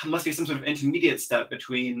must be some sort of intermediate step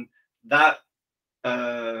between that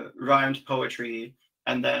rhymed poetry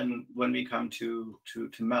and then when we come to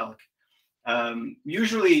melk.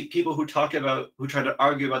 Usually people who try to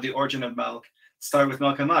argue about the origin of melk start with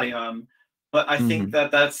Melk and Mariam, but I think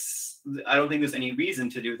Mm-hmm. I don't think there's any reason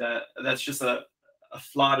to do that. That's just a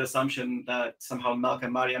flawed assumption that somehow Melk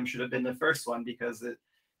and Mariam should have been the first one because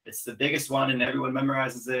it's the biggest one and everyone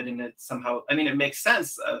memorizes it, and it somehow, I mean, it makes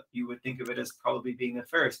sense. You would think of it as probably being the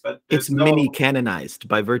first, but It's there's mini no canonized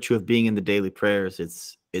by virtue of being in the daily prayers.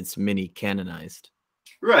 It's mini canonized.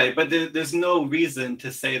 right, but there's no reason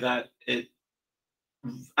to say that it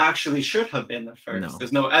actually should have been the first. No.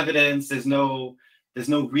 There's no evidence. There's no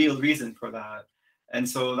real reason for that. And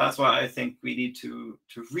so that's why I think we need to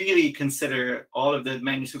really consider all of the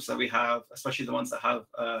manuscripts that we have, especially the ones that have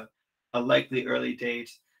a likely early date,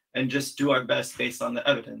 and just do our best based on the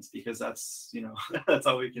evidence, because that's, you know, that's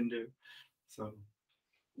all we can do. So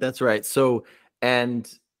That's right. So,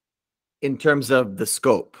 and in terms of the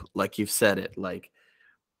scope, like you've said it, like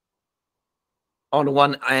on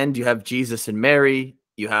one end you have Jesus and Mary,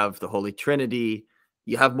 you have the Holy Trinity,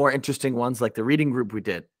 you have more interesting ones like the reading group we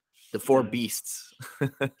did, the four yeah. beasts,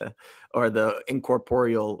 or the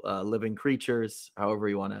incorporeal living creatures, however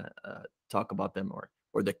you want to talk about them,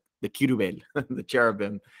 or the kirubel, the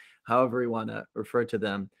cherubim, however you want to refer to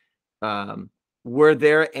them. Um, were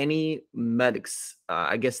there any medics?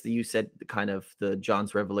 I guess that you said kind of the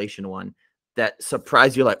John's Revelation one that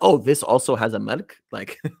surprised you, like, oh, this also has a medic?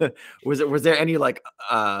 Like, was there any like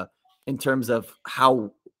in terms of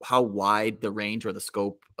how wide the range or the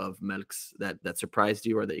scope of milks that surprised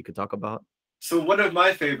you or that you could talk about? So one of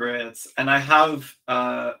my favorites, and I have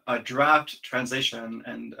a draft translation,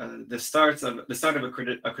 and the start of a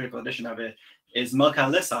critical edition of it is Melka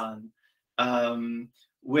Lisan,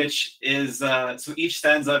 which is so each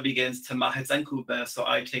stanza begins to Mahetzenkube, so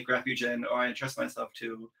I take refuge in, or I entrust myself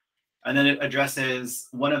to, and then it addresses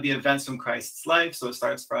one of the events from Christ's life. So it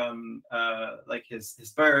starts from like his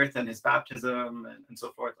birth and his baptism and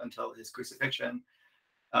so forth until his crucifixion.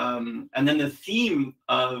 And then the theme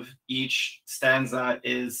of each stanza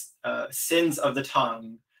is sins of the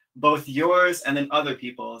tongue, both yours and then other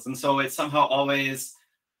people's. And so it somehow always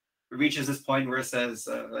reaches this point where it says,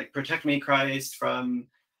 like, protect me, Christ, from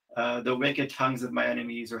the wicked tongues of my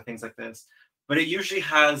enemies, or things like this. But it usually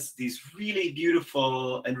has these really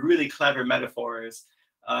beautiful and really clever metaphors.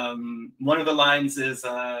 One of the lines is,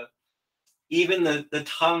 even the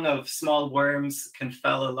tongue of small worms can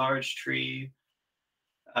fell a large tree.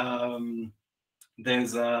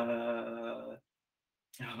 There's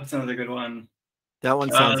what's another good one? That one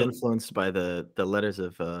sounds influenced by the letters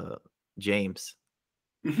of James.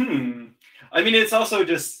 I mean, it's also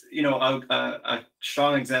just, you know, a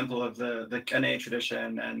strong example of the Kane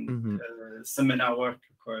tradition and Semina work,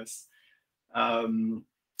 of course.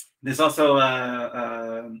 There's also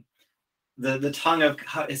the tongue of,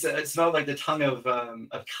 it's not like the tongue of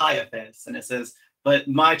Caiaphas, and it says, but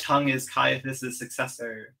my tongue is Caiaphas's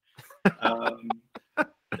successor.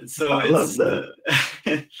 So I love that.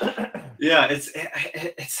 Yeah, it's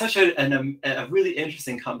such a really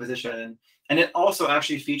interesting composition, and it also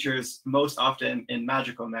actually features most often in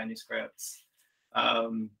magical manuscripts,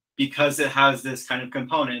 because it has this kind of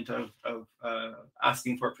component of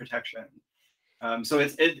asking for protection. So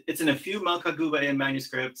it's in a few Malka Gubayan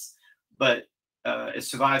manuscripts, but it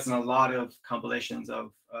survives in a lot of compilations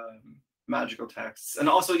of magical texts. And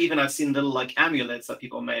also, even I've seen little like amulets that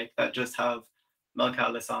people make that just have Melka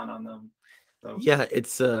Lisan on them. So. Yeah,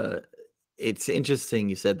 it's interesting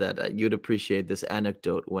you said that. You'd appreciate this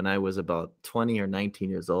anecdote. When I was about 20 or 19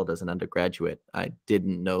 years old as an undergraduate, I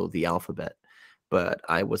didn't know the alphabet, but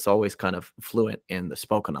I was always kind of fluent in the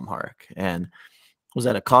spoken Amharic, and was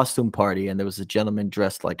at a costume party, and there was a gentleman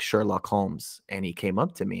dressed like Sherlock Holmes, and he came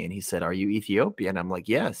up to me and he said, "Are you Ethiopian?" I'm like,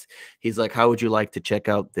 "Yes." He's like, "How would you like to check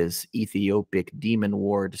out this Ethiopic demon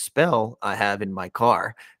ward spell I have in my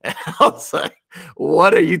car?" And I was like,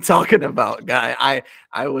 "What are you talking about, guy?"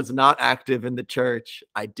 I was not active in the church.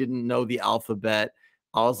 I didn't know the alphabet.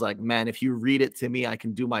 I was like, "Man, if you read it to me, I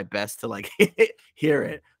can do my best to like hear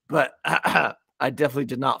it." But I definitely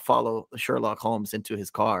did not follow Sherlock Holmes into his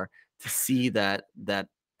car to see that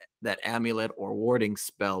amulet or warding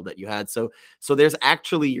spell that you had. So there's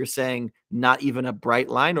actually, you're saying, not even a bright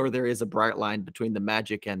line, or there is a bright line between the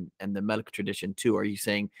magic and the melk tradition too? Are you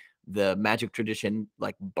saying the magic tradition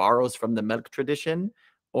like borrows from the melk tradition,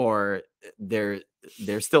 or they're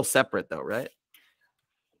still separate though, right?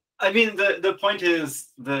 I mean, the point is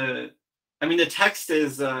I mean, the text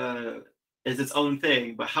is its own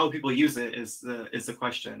thing, but how people use it is the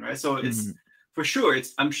question, right? So it's Mhm. for sure.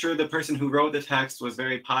 I'm sure the person who wrote the text was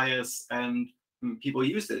very pious, and people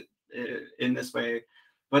used it in this way.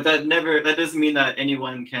 But that doesn't mean that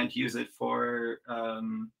anyone can't use it for. I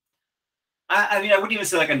mean, I wouldn't even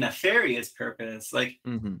say like a nefarious purpose. Like,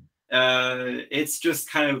 Mhm. it's just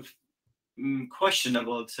kind of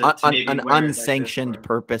questionable to maybe An wear it like this unsanctioned for.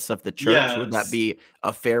 purpose of the church, would that Yes. be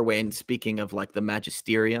a fair way in speaking of, like, the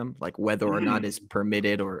magisterium, like, whether or not it's Mhm.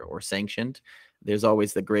 permitted or sanctioned? There's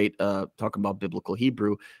always the great, talking about biblical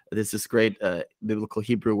Hebrew, there's this great, biblical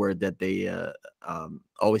Hebrew word that they,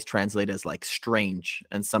 always translate as, like, strange,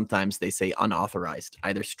 and sometimes they say unauthorized,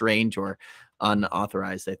 either strange or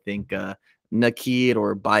unauthorized. I think, nakir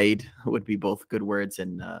or baid would be both good words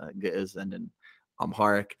in, Ge'ez and in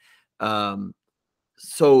Amharic. Um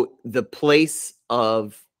so the place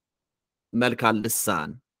of Melka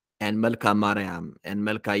Lisan and Melka Mariam and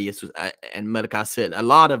Melka Jesus and Melka Sid, a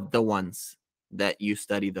lot of the ones that you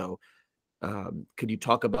study though, could you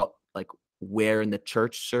talk about like where in the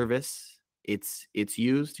church service it's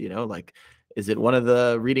used? You know, like is it one of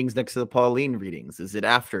the readings next to the Pauline readings? Is it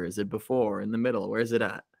after? Is it before? In the middle? Where is it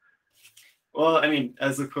at? Well, I mean,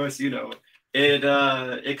 as of course you know,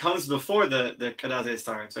 it comes before the Kadazé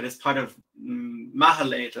starts, right? It's part of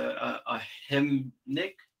Mahalet, a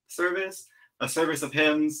hymnic service, a service of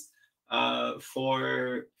hymns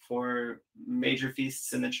for major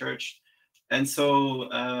feasts in the church. And so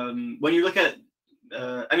when you look at,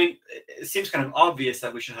 I mean, it seems kind of obvious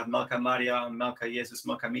that we should have Malka Maria, Malka Jesus,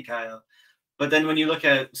 Malka Mikael. But then when you look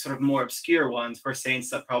at sort of more obscure ones for saints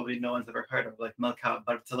that probably no one's ever heard of, like Malka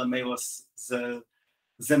Bartolomeus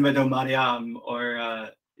Zemedo Mariam,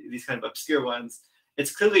 or these kind of obscure ones,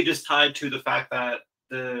 it's clearly just tied to the fact that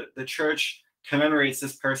the church commemorates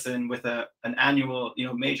this person with an annual,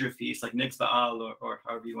 major feast like Nix Baal, or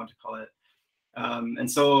however you want to call it.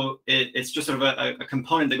 And so it's just sort of a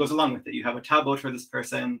component that goes along with it. You have a tablet for this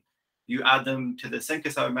person, you add them to the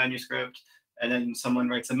Senkisar manuscript, and then someone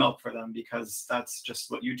writes a melk for them, because that's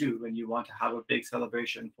just what you do when you want to have a big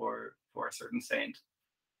celebration for a certain saint.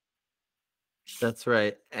 That's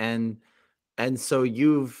right. And so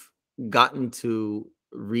you've gotten to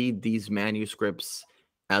read these manuscripts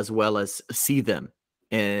as well as see them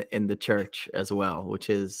in the church as well,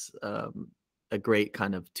 which is a great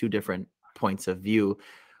kind of two different points of view.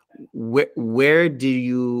 Where do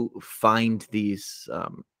you find these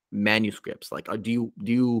manuscripts? Like, do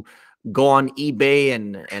you go on eBay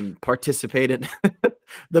and participate in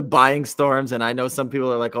the buying storms? And I know some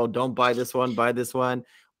people are like, "Oh, don't buy this one, buy this one."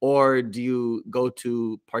 Or do you go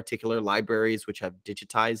to particular libraries which have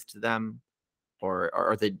digitized them,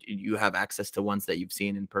 or that you have access to ones that you've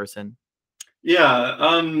seen in person? Yeah.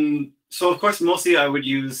 So of course, mostly I would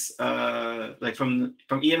use like from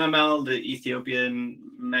EMML, the Ethiopian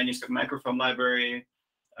Manuscript Microfilm Library.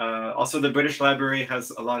 Also, the British Library has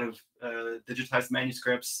a lot of digitized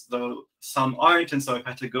manuscripts, though some aren't, and so I've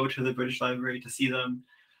had to go to the British Library to see them.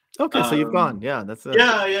 Okay, so you've gone. Yeah, that's a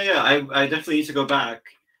Yeah. I definitely need to go back.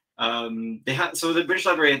 So the British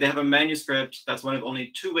Library, they have a manuscript that's one of only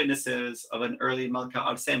two witnesses of an early Malka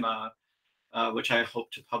Arsema, which I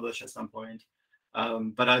hope to publish at some point.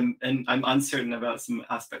 But I'm uncertain about some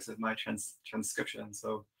aspects of my transcription.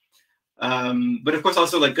 So, but of course,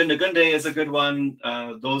 also like Gunda Gunde is a good one.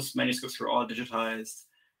 Those manuscripts were all digitized.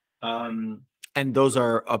 Um, and those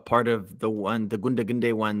are a part of the Gunda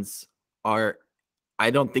Ginde ones are. I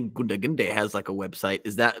don't think Gunda Ginde has like a website.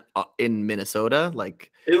 Is that in Minnesota?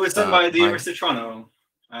 Like, it was done by the by University of Toronto,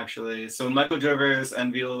 actually. So Michael Jervers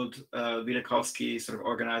and Wielkowski sort of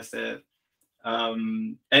organized it.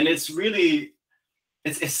 And it's really,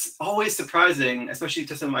 it's always surprising, especially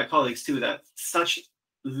to some of my colleagues too, that such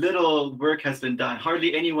little work has been done.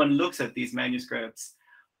 Hardly anyone looks at these manuscripts,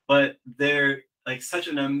 but they're like such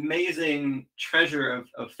an amazing treasure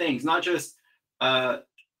of things, not just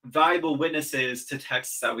valuable witnesses to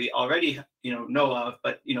texts that we already know of,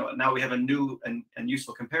 but now we have a new and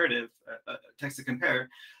useful comparative text to compare,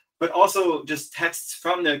 but also just texts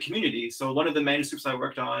from the community. So one of the manuscripts I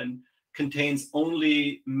worked on contains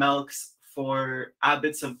only melks for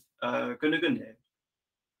abbots of Gunagunde.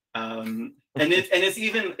 And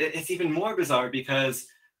it's even more bizarre because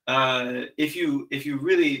if you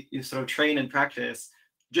really sort of train and practice,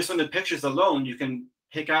 just from the pictures alone, you can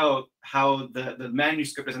pick out how the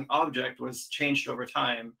manuscript as an object was changed over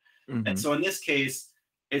time. And Mhm. so in this case,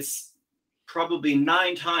 it's probably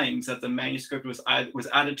 9 times that the manuscript was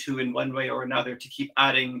added to in one way or another to keep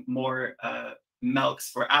adding more melks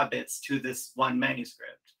for abbots to this one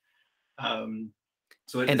manuscript.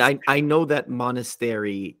 So And it's I know that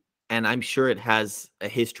monastery and I'm sure it has a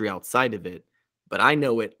history outside of it, but I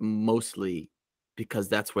know it mostly because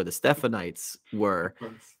that's where the Stephanites were. Of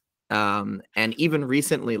course. And even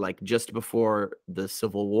recently, like just before the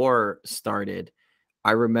Civil War started,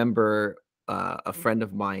 I remember a friend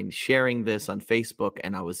of mine sharing this on Facebook,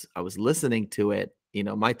 and I was listening to it. You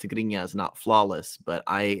know, my Tigrinya is not flawless, but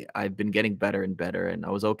I've been getting better and better, and I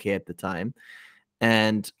was okay at the time.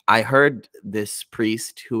 And I heard this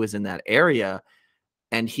priest who was in that area,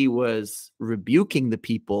 and he was rebuking the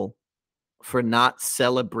people for not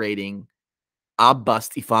celebrating Abba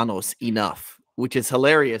Stephanos enough, which is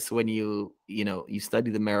hilarious when you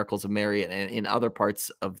study the miracles of Mary, and in other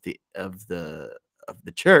parts of the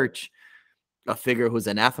church, a figure who's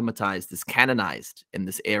anathematized is canonized in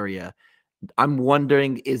this area. I'm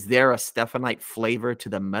wondering, is there a Stephanite flavor to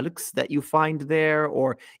the melks that you find there?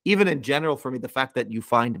 Or even in general, for me, the fact that you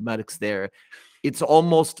find melks there, it's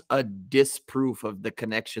almost a disproof of the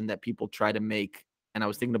connection that people try to make. And I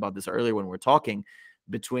was thinking about this earlier when we we're talking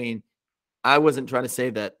between, I wasn't trying to say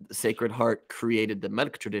that the Sacred Heart created the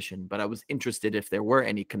melk tradition, but I was interested if there were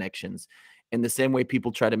any connections. In the same way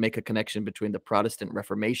people try to make a connection between the Protestant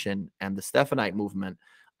Reformation and the Stephanite movement,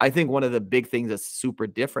 I think one of the big things that's super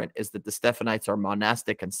different is that the Stephanites are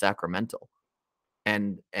monastic and sacramental.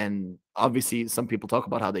 And obviously some people talk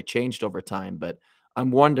about how they changed over time, but I'm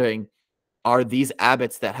wondering, are these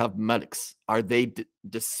abbots that have melks, are they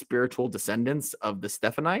the spiritual descendants of the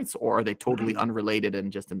Stephanites, or are they totally unrelated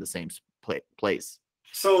and just in the same place?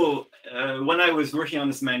 So when I was working on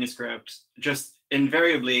this manuscript, just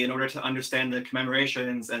invariably, in order to understand the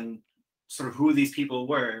commemorations and sort of who these people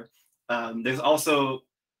were, there's also,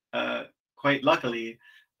 quite luckily,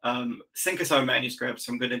 Syncasar manuscripts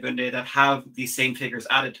from Gunde that have these same figures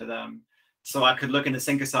added to them. So I could look into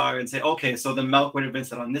Syncasar and say, okay, so the melk would have been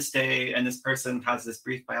set on this day, and this person has this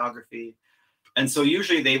brief biography. And so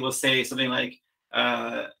usually they will say something like,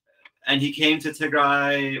 and he came to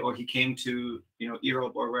Tigray, or he came to,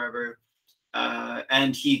 Europe or wherever,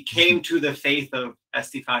 and he came to the faith of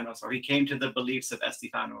Estefanos, or he came to the beliefs of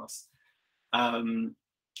Estefanos.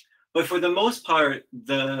 But for the most part,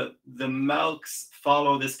 the melks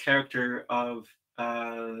follow this character of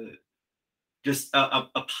just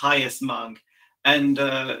a pious monk. And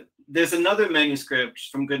there's another manuscript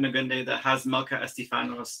from Gunde that has Melka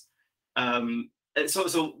Estefanos.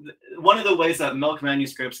 So one of the ways that melk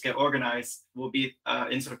manuscripts get organized will be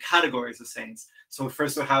in sort of categories of saints. So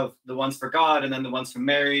first we'll have the ones for God, and then the ones for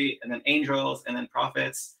Mary, and then angels, and then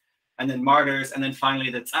prophets, and then martyrs, and then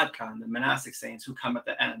finally the tzadkan, the monastic saints who come at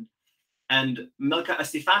the end. And Melka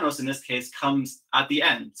Estefanos in this case comes at the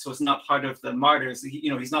end, so it's not part of the martyrs.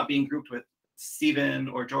 He's not being grouped with Stephen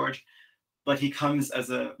or George, but he comes as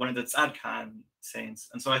one of the tzadkan saints.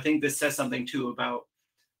 And so I think this says something too about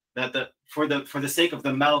that for the sake of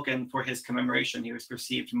the melk and for his commemoration, he was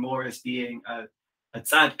perceived more as being a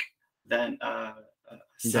tzadk than a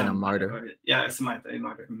martyr. A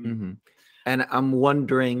martyr. Mm-hmm. And I'm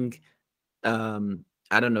wondering,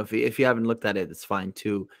 I don't know if you haven't looked at it, it's fine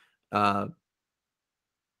too. Have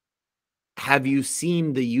you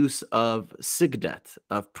seen the use of sigdat,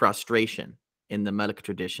 of prostration, in the melk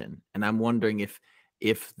tradition? And I'm wondering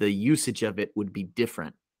if the usage of it would be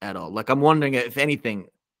different at all. Like, I'm wondering if anything,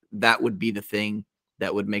 that would be the thing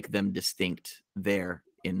that would make them distinct there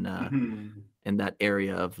in that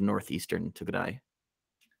area of northeastern Tigray.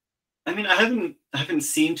 I mean, I haven't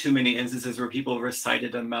seen too many instances where people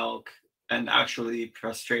recited a melk and actually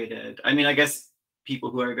prostrated. I mean, I guess people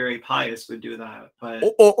who are very pious would do that, but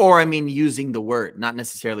or I mean, using the word, not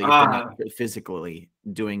necessarily if they're not physically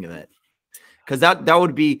doing that, because that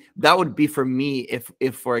would be for me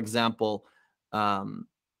if for example,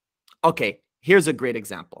 okay, here's a great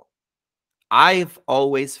example. I've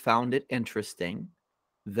always found it interesting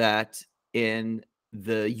that in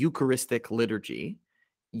the Eucharistic liturgy,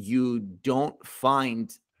 you don't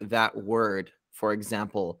find that word, for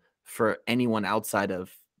example, for anyone outside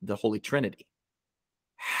of the Holy Trinity.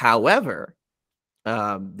 However,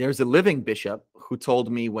 there's a living bishop who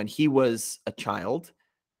told me when he was a child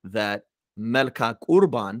that Melka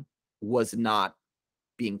Urban was not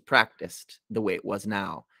being practiced the way it was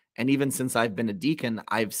now. And even since I've been a deacon,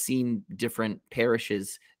 I've seen different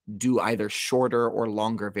parishes do either shorter or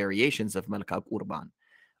longer variations of Melka Urban.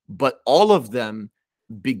 But all of them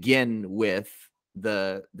begin with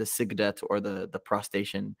the sigdat, or the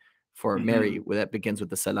prostration for Mary, where that begins with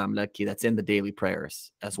the Salam Laki, that's in the daily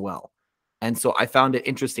prayers as well. And so I found it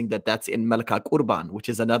interesting that that's in Melka Urban, which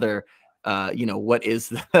is another, what is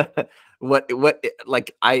the, what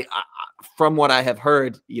like I from what I have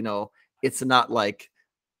heard, it's not like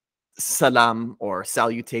salam or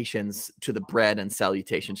salutations to the bread and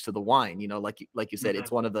salutations to the wine. You know, like you said, it's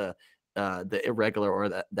Mhm. one of the irregular or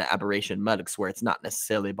the aberration melks where it's not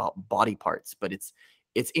necessarily about body parts, but it's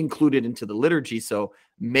included into the liturgy. So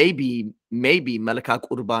maybe Melka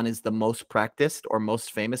Qurban is the most practiced or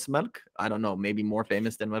most famous melk. I don't know, maybe more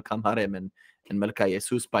famous than Melka Harem and Melka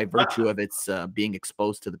Jesus by virtue Uh, of its being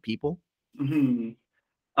exposed to the people. mhm.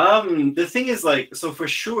 The thing is, like, so for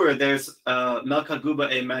sure, there's Melka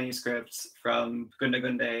Guba manuscripts from Gunda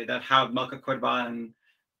Gunde that have Melka Korban,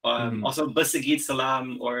 Mhm. also Basigid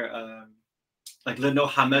Salam, or like Lino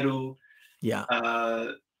Hameru, Yeah.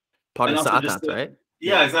 uh, Part and of also just Sa'atat, right?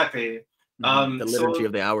 yeah, Yeah. exactly. The liturgy So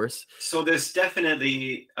of the hours. there's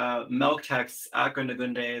definitely milk texts at Gunda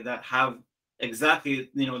Gunde that have exactly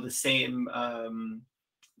the same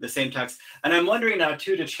text. And I'm wondering now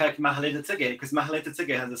too to check Mahaleta Tzige, because Mahaleta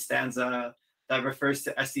Tzige has a stanza that refers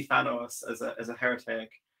to Estefanos as a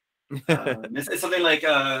heretic. It's something like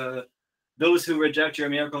those who reject your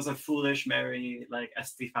miracles are foolish, Mary, like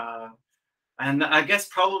Estefa. And I guess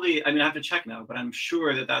probably, I mean, I have to check now, but I'm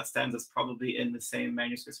sure that that stanza is probably in the same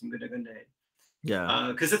manuscripts from Gunda Gunde. Yeah.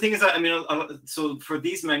 Because the thing is that, I mean, so for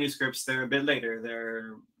these manuscripts, they're a bit later.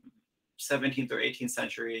 They're 17th or 18th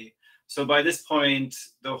century. So by this point,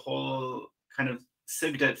 the whole kind of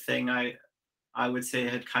Sigdet thing, I would say,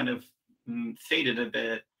 had kind of faded a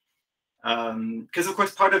bit. Because of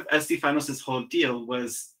course, part of Estefanos' whole deal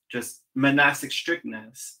was just monastic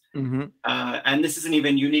strictness. Mhm. And this isn't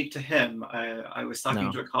even unique to him. I was talking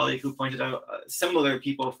No. to a colleague who pointed out similar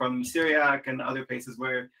people from Syriac and other places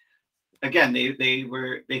where, again,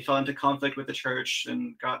 they fell into conflict with the church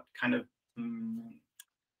and got kind of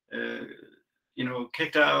uh,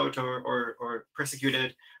 kicked out or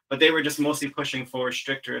persecuted, but they were just mostly pushing for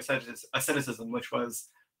stricter asceticism, which was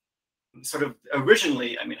sort of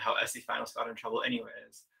originally, I mean, how Estefanos got in trouble,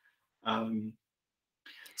 anyways. Um,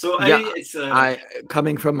 so Yeah, it's I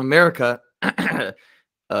coming from America,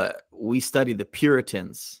 we study the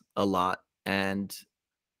Puritans a lot, and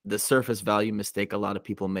the surface value mistake a lot of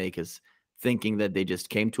people make is thinking that they just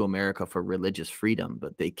came to America for religious freedom,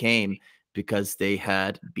 but they came because they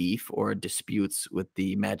had beef or disputes with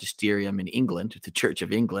the magisterium in England, the Church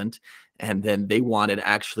of England, and then they wanted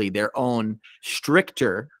actually their own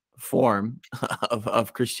stricter form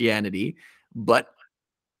of Christianity, but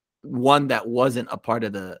one that wasn't a part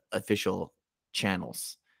of the official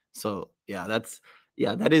channels. So yeah,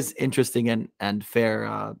 that is interesting and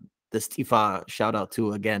fair. The Stifa shout out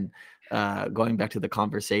to again, going back to the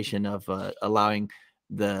conversation of allowing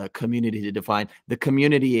the community to define the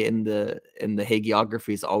community in the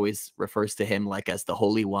hagiographies always refers to him like as the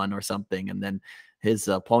holy one or something, and then his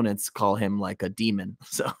opponents call him like a demon.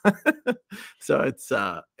 So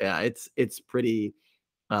so yeah, it's pretty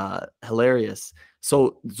hilarious.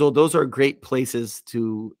 So those are great places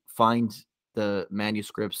to find the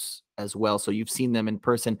manuscripts as well. So you've seen them in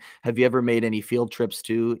person. Have you ever made any field trips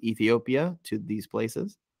to Ethiopia, to these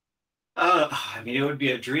places? I mean, it would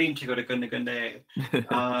be a dream to go to Gunde Gunde.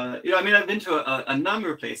 I mean, I've been to a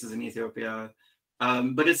number of places in Ethiopia,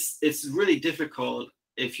 but it's really difficult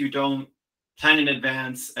if you don't plan in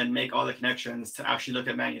advance and make all the connections to actually look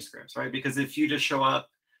at manuscripts, right? Because if you just show up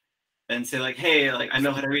and say like, hey, like I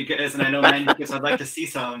know how to read this and I know manuscripts, I'd like to see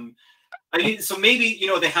some. I mean, so maybe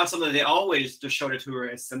they have something that they always just show to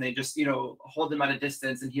tourists, and they just hold them at a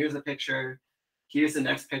distance. And here's a picture, here's the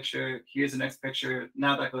next picture, here's the next picture.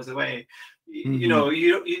 Now that goes away.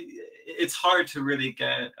 Mhm. It's hard to really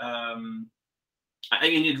get. I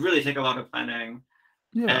mean, you'd really take a lot of planning,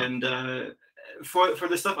 Yeah. and for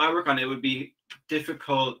the stuff I work on, it would be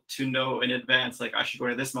difficult to know in advance. Like I should go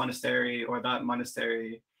to this monastery or that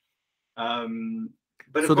monastery. But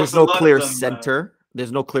of So course, there's a no lot of clear them. center.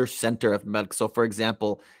 There's no clear center of milk. So, for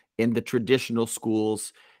example, in the traditional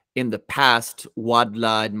schools in the past,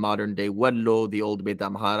 Wadla in modern day Wedlo, the old Beit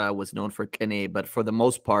Amhara was known for Kene, but for the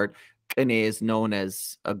most part, Kene is known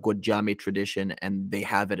as a Gojami tradition, and they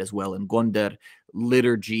have it as well in Gondar.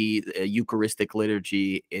 Liturgy, Eucharistic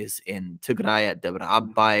liturgy is in Tigray at Debre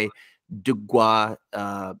Abbai. Dugwa,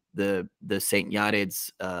 the Saint Yared's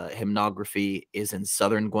hymnography is in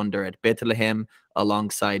southern Gondar at Bethlehem,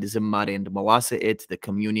 alongside Zimmar and Mawasa'it, the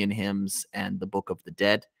communion hymns, and the Book of the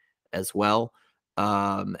Dead as well.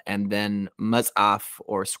 And then Maz'af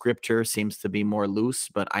or scripture seems to be more loose,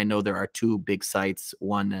 but I know there are two big sites,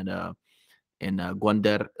 one in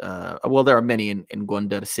Gondar. Well, there are many in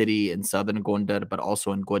Gondar city, in southern Gondar, but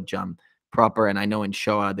also in Gojam proper. And I know in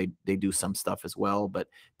Shoa they do some stuff as well, but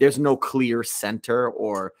there's no clear center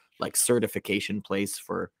or like certification place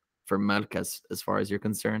for for melk as far as you're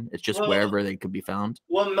concerned? It's just Well, wherever they could be found.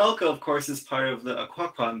 melk, of course, is part of the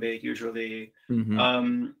Aquaquan usually.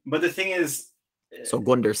 Hmm. But the thing is, So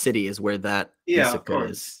Gondar City is where that yeah, of Isaka is.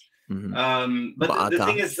 course. Hmm. But the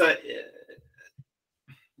thing Baata. is that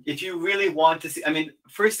if you really want to see, I mean,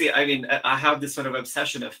 firstly, I mean, I have this sort of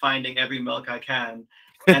obsession of finding every milk I can.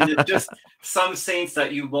 And there's just some saints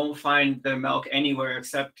that you won't find their milk anywhere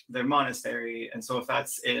except their monastery. And so if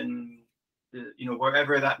that's in,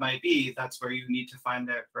 wherever that might be, that's where you need to find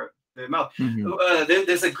their milk. Hmm.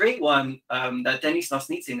 There's a great one that Denis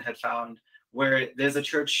Nosnitsin had found, where there's a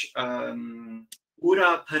church,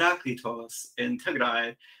 Ura Paraklitos in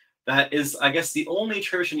Tigray, that is, I guess, the only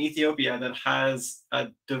church in Ethiopia that has a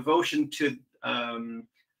devotion to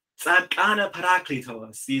Tzadkana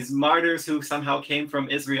Paraklitos, these martyrs who somehow came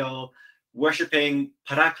from Israel, worshiping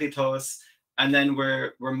Paraklitos, and then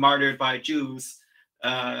were martyred by Jews.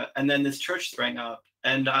 And then this church sprang up.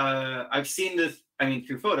 And I've seen this, I mean,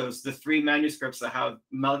 through photos, the 3 manuscripts that have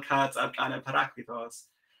Melkat Tzadkana Paraklitos.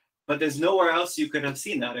 But there's nowhere else you could have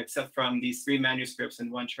seen that except from these 3 manuscripts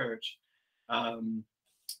in one church.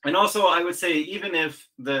 And also, I would say, even if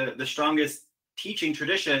the strongest teaching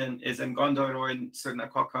tradition is in Gondor or in certain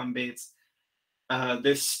Aquaquan Bates,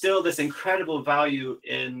 there's still this incredible value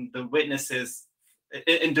in the witnesses,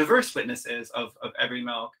 in diverse witnesses of every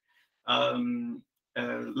milk.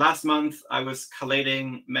 Last month, I was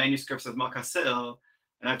collating manuscripts of Makasil,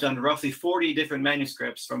 and I've done roughly 40 different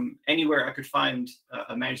manuscripts from anywhere I could find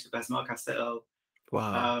a manuscript that's Makasil.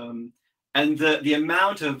 Wow. And the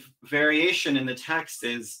amount of variation in the text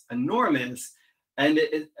is enormous. And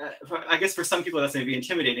I guess for some people that's maybe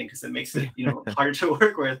intimidating because it makes it harder to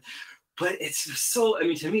work with. But it's so, I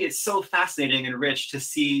mean, to me, it's so fascinating and rich to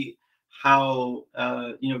see how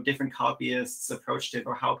different copyists approached it,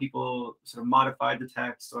 or how people sort of modified the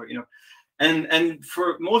text, or and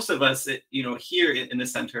for most of us, here in the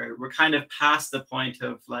center, we're kind of past the point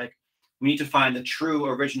of like, we need to find the true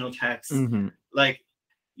original text. Hmm. Like,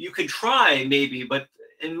 you could try maybe, but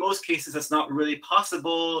in most cases that's not really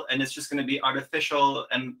possible, and it's just going to be artificial.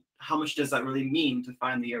 And how much does that really mean to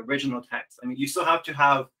find the original text? I mean, you still have to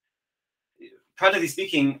have, practically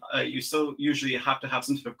speaking, you still usually have to have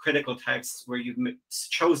some sort of critical text where you've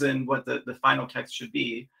chosen what the final text should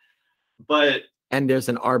be. But And there's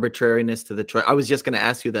an arbitrariness to the choice. I was just going to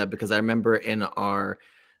ask you that because I remember in our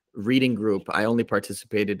reading group, I only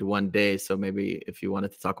participated one day, so maybe if you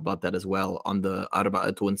wanted to talk about that as well, on the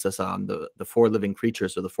Arba'atu Sasa, on the 4 living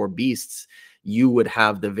creatures or the 4 beasts, you would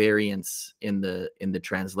have the variance in the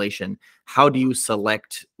translation. How do you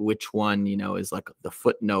select which one is like the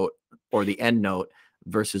footnote or the end note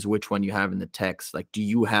versus which one you have in the text? Like, do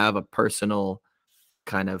you have a personal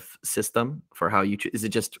kind of system for how you is it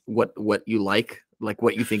just what you like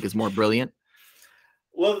what you think is more brilliant?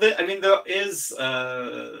 Well, I mean, there is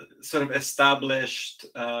sort of established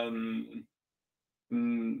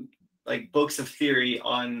like books of theory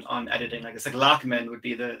on editing. Like, it's like Lachman would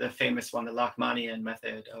be the famous one, the Lachmanian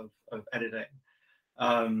method of editing.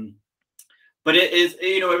 But it is,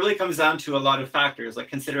 it really comes down to a lot of factors, like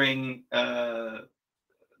considering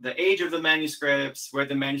the age of the manuscripts, where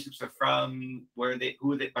the manuscripts are from,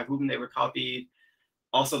 by whom they were copied.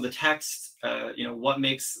 Also the text, what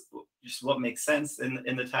makes sense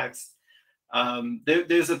in the text.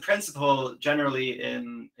 There's a principle generally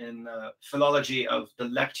in philology of the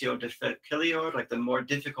lectio difficilior, like the more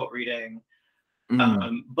difficult reading.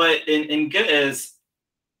 But in Ge'ez,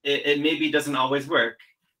 it maybe doesn't always work.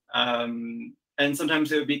 And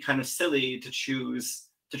sometimes it would be kind of silly to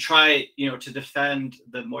try, to defend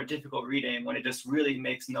the more difficult reading when it just really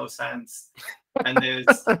makes no sense. And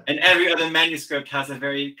and every other manuscript has a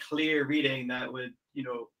very clear reading that would,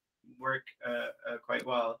 work quite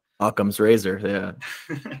well. Occam's razor,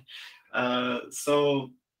 yeah. So,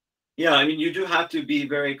 yeah, I mean, you do have to be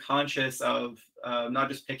very conscious of not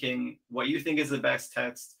just picking what you think is the best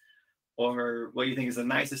text, or what you think is the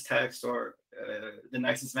nicest text, or the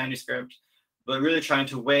nicest manuscript, but really trying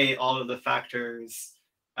to weigh all of the factors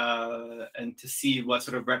and to see what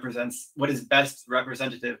sort of what is best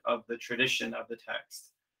representative of the tradition of the text.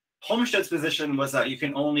 Holmsted's position was that you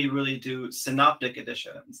can only really do synoptic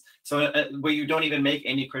editions, so where you don't even make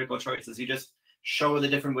any critical choices. You just show the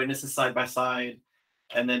different witnesses side by side,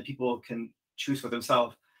 and then people can choose for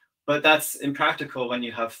themselves. But that's impractical when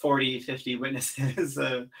you have 40, 50 witnesses.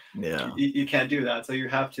 Yeah, you can't do that. So you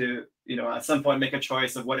have to, at some point make a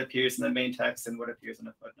choice of what appears in the main text and what appears in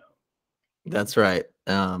a footnote. that's right.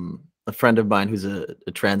 A friend of mine who's a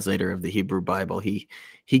translator of the Hebrew Bible, he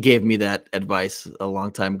gave me that advice a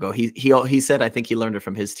long time ago. He said, I think he learned it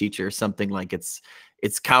from his teacher, something like it's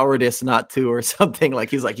it's cowardice not to, or something. Like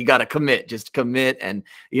he's like, you got to commit, just commit. And,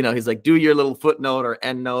 you know, he's like, do your little footnote or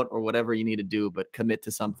end note or whatever you need to do, but commit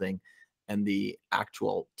to something. And the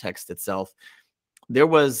actual text itself. There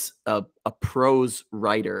was a prose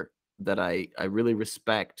writer that I really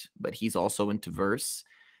respect, but he's also into verse,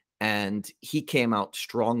 and he came out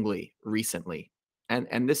strongly recently.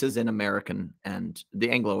 And this is in American and the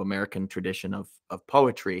Anglo-American tradition of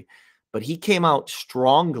poetry, but he came out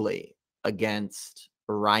strongly against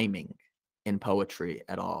rhyming in poetry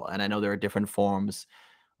at all. And I know there are different forms.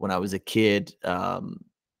 When I was a kid,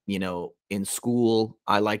 you know, in school,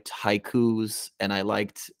 I liked haikus and I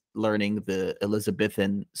liked learning the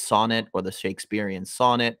Elizabethan sonnet or the Shakespearean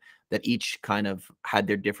sonnet, that each kind of had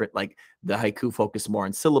their different, like the haiku focused more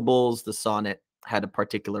on syllables, the sonnet had a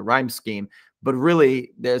particular rhyme scheme. But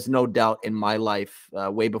really, there's no doubt in my life,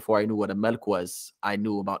 way before I knew what a melk was, I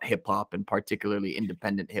knew about hip hop, and particularly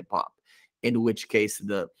independent hip hop, in which case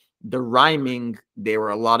the rhyming, there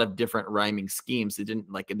were a lot of different rhyming schemes. It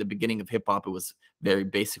didn't, like in the beginning of hip hop, it was very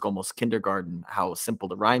basic, almost kindergarten, how simple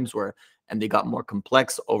the rhymes were, and they got more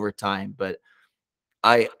complex over time. But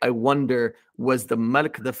I wonder, was the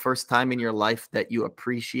melk the first time in your life that you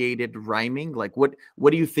appreciated rhyming? Like what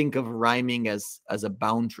do you think of rhyming as a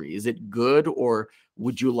boundary? Is it good, or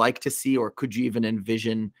would you like to see, or could you even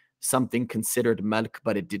envision something considered melk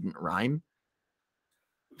but it didn't rhyme?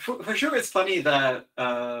 For sure, it's funny that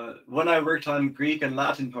when I worked on Greek and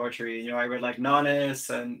Latin poetry, I read like Nonnus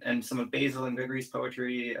and some of Basil and Gregory's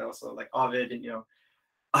poetry, also like Ovid, and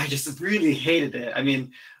I just really hated it. I mean,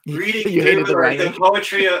 reading You through hated the like the rhyming?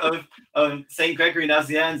 poetry of Saint Gregory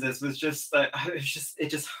Nazianzus was just like, it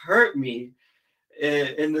just hurt me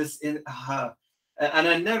and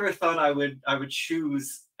I never thought I would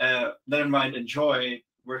choose, never mind enjoy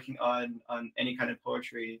working on any kind of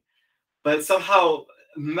poetry, but somehow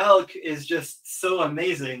Melk is just so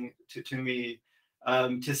amazing to me,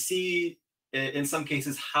 to see in some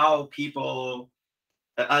cases how people,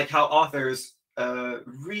 like how authors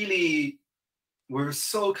really were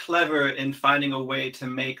so clever in finding a way to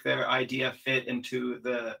make their idea fit into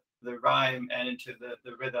the rhyme and into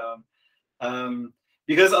the rhythm.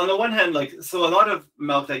 Because on the one hand, like, so a lot of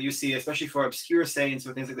Melk that you see, especially for obscure saints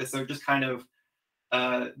or things like this, they're just kind of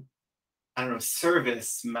uh, I don't know,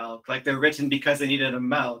 service Melk, like they're written because they needed a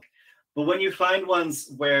Melk. But when you find ones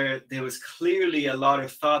where there was clearly a lot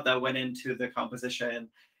of thought that went into the composition,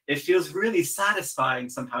 it feels really satisfying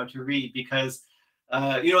somehow to read, because,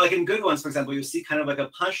 like in good ones, for example, you see kind of like a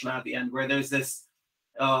punchline at the end where there's this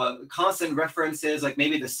constant references, like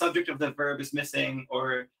maybe the subject of the verb is missing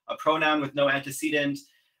or a pronoun with no antecedent.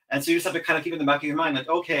 And so you just have to kind of keep in the back of your mind, like,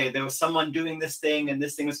 okay, there was someone doing this thing and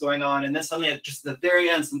this thing was going on. And then suddenly at just the very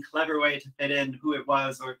end, some clever way to fit in who it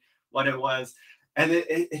was or what it was. And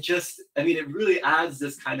it just, I mean, it really adds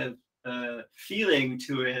this kind of feeling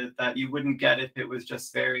to it that you wouldn't get if it was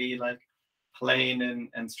just very like plain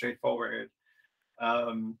and straightforward.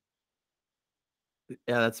 Um,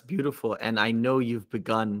 Yeah, that's beautiful. And I know you've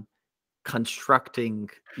begun constructing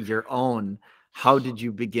your own. How did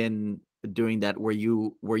you begin doing that? Were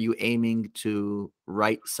you aiming to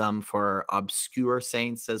write some for obscure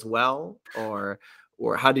saints as well, or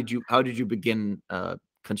how did you begin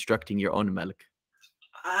constructing your own melk?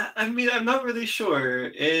 I mean, I'm not really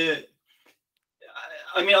sure.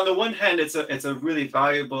 I mean, on the one hand, it's a really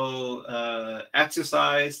valuable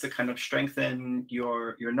exercise to kind of strengthen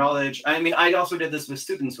your knowledge. I mean, I also did this with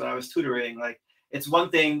students when I was tutoring. Like, it's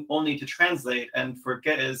one thing only to translate, and for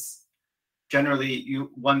is generally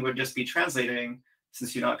one would just be translating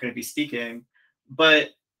since you're not going to be speaking. But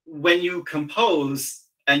when you compose,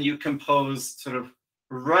 and you compose sort of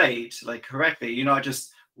right, like correctly, you're not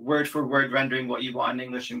just word for word rendering what you want in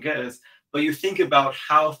English and Ge'ez, but you think about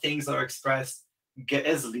how things are expressed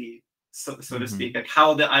Ge'ezly, so to Hmm. speak, like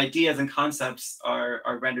how the ideas and concepts are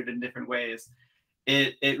rendered in different ways.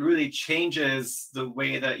 It really changes the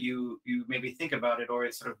way that you maybe think about it, or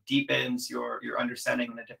it sort of deepens your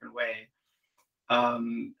understanding in a different way.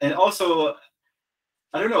 And also,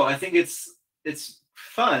 I don't know, I think it's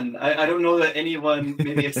fun. I don't know that anyone,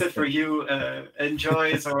 maybe except for you,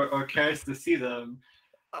 enjoys or cares to see them.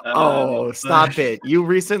 Oh, But stop it. You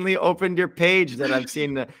recently opened your page that I've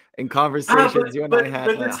seen in but conversations you and I but had.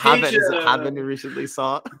 but this page, Haven, is it Haven you recently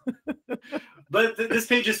saw? this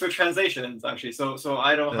page is for translations, actually. So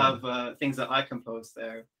I don't Yeah. have things that I compose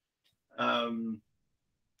there,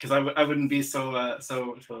 because I wouldn't be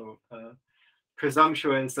so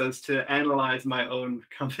presumptuous as to analyze my own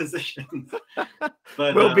compositions.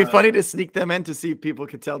 But Well, it'd be funny to sneak them in to see if people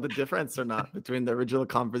could tell the difference or not between the original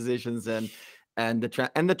compositions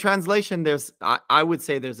and the translation, there's I would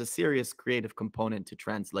say there's a serious creative component to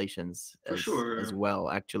translations For as sure. well,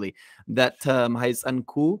 actually. That hais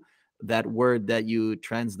anku, that word that you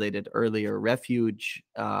translated earlier, refuge,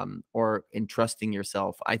 or entrusting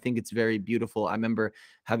yourself, I think it's very beautiful. I remember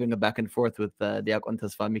having a back and forth with Diakon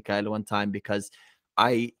Tasfa Mikhail one time, because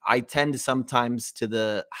I tend sometimes to the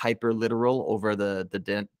hyper literal over the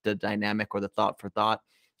dynamic or the thought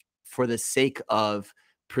for the sake of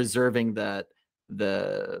preserving the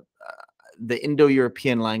the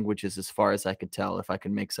Indo-European languages, as far as I could tell, if I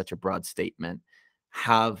can make such a broad statement,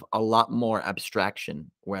 have a lot more abstraction,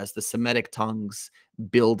 whereas the Semitic tongues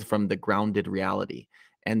build from the grounded reality.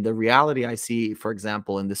 And the reality I see, for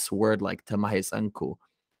example, in this word like Tamahes Anku,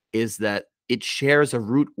 is that it shares a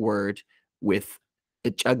root word with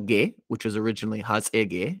Ichagge, which was originally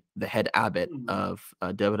Hazege, the head abbot Mm. of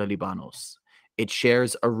Debre Libanos. It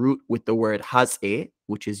shares a root with the word Haze,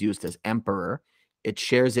 which is used as emperor. It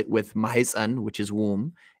shares it with Mahizan, which is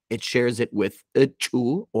womb. It shares it with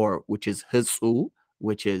Ichu, or which is Hisu,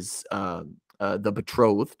 which is the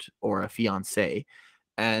betrothed or a fiance.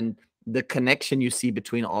 And the connection you see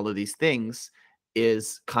between all of these things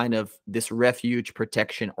is kind of this refuge,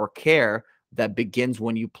 protection, or care that begins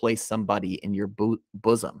when you place somebody in your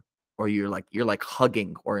bosom, or you're like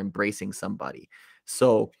hugging or embracing somebody.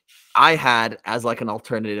 So I had as like an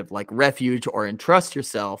alternative, like refuge or entrust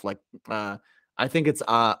yourself, like I think it's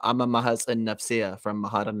Amma Mahas and Nafsia from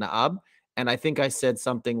Mahar Naab. And I think I said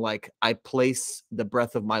something like, I place the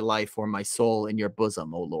breath of my life or my soul in your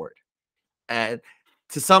bosom, O Lord. And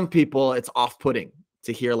to some people, it's off-putting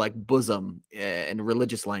to hear like bosom in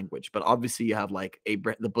religious language, but obviously you have like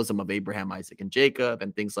the bosom of Abraham, Isaac, and Jacob,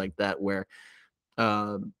 and things like that, where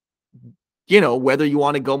um, whether you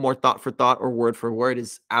want to go more thought for thought or word for word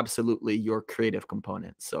is absolutely your creative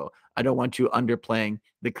component. So I don't want you underplaying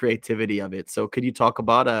the creativity of it. So could you talk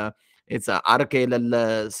about it's Arke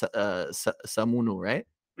Samunu, right?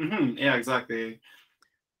 Yeah, exactly.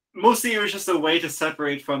 Mostly it was just a way to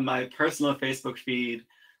separate from my personal Facebook feed,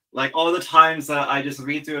 like all the times that I just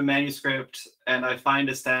read through a manuscript and I find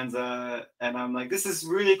a stanza and I'm like, this is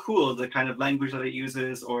really cool, the kind of language that it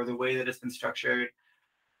uses or the way that it's been structured.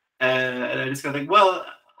 And I just go like, well,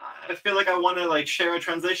 I feel like I want to like share a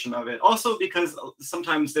translation of it. Also because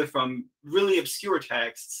sometimes they're from really obscure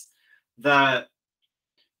texts that,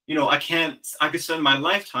 I could spend my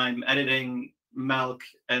lifetime editing Melk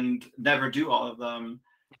and never do all of them.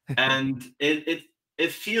 And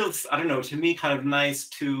it feels, I don't know, to me kind of nice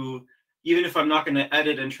to, even if I'm not going to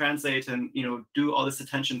edit and translate and do all this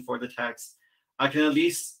attention for the text, I can at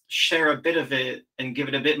least share a bit of it and give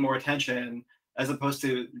it a bit more attention, as opposed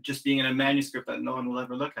to just being in a manuscript that no one will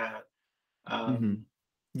ever look at. Mm-hmm.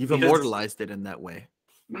 You've Because immortalized it in that way.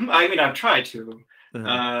 I mean, I've tried to,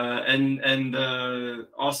 Uh-huh. and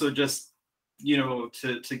also just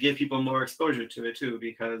to give people more exposure to it too,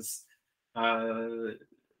 because uh,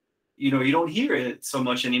 you don't hear it so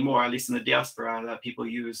much anymore, at least in the diaspora, that people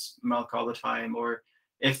use milk all the time. Or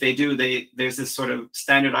if they do, there's this sort of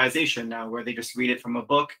standardization now where they just read it from a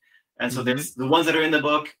book. And so Mm-hmm. there's the ones that are in the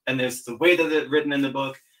book, and there's the way that it's written in the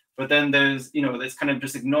book. But then there's, it's kind of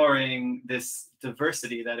just ignoring this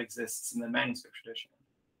diversity that exists in the manuscript tradition.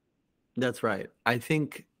 That's right. I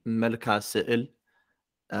think Melka Si'il,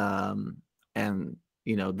 um, and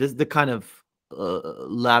this the kind of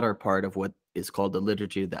latter part of what is called the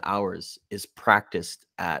liturgy of the hours is practiced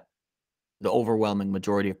at the overwhelming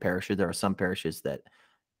majority of parishes. There are some parishes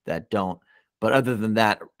that don't, but other than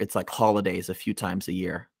that, it's like holidays a few times a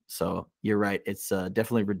year. So you're right. It's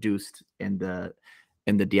definitely reduced in the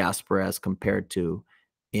diaspora as compared to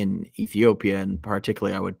in Ethiopia, and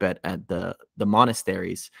particularly I would bet at the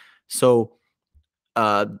monasteries. So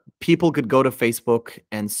uh, people could go to Facebook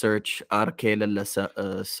and search Arke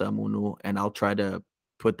Samunu, and I'll try to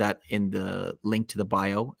put that in the link to the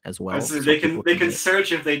bio as well, So so they can people they can can get.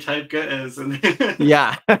 search if they type Ge'ez and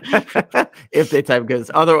Yeah, if they type good.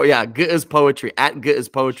 Other, yeah, good is poetry. At good is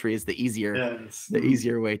poetry is yes. the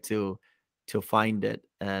easier way to find it.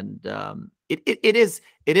 And it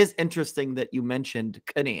is interesting that you mentioned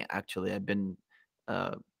Kani. Actually, I've been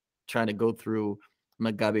uh trying to go through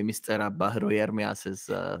Magabe Mistera Bahro Yermias's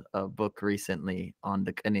book recently on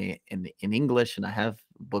the Kani in English, and I have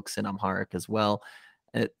books in Amharic as well.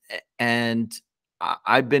 Uh, and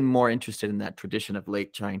I've been more interested in that tradition of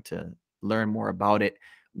late, trying to learn more about it.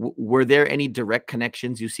 Were there any direct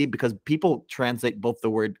connections you see? Because people translate both the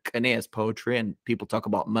word kane as poetry, and people talk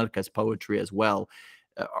about melk as poetry as well.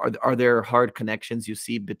 Are there hard connections you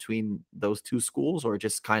see between those two schools, or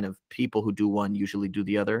just kind of people who do one usually do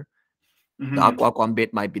the other? The Hmm. Aquaquam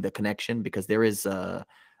bit might be the connection, because there is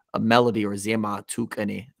a melody or zema to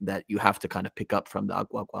kane that you have to kind of pick up from the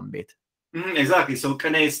agwagwambit. Exactly. So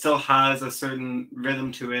kane still has a certain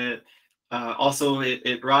rhythm to it. Also,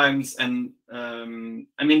 it rhymes, and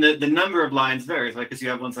I mean the number of lines varies, like because you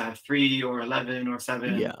have ones that have 3 or 11 or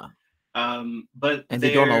 7. Yeah, But and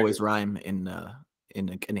they don't they're always rhyme in a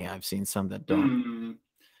kane. I've seen some that don't. mm,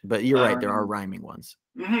 But you're right, there are um, rhyming ones.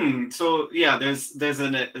 so yeah, there's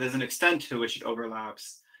an extent to which it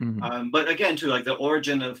overlaps. Hmm. But again, too, like the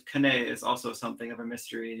origin of kane is also something of a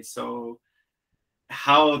mystery. So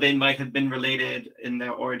how they might have been related in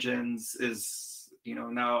their origins is,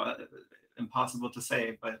 now impossible to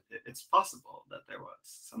say, but it's possible that there was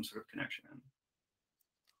some sort of connection. Of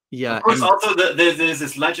Yeah, course, and also there's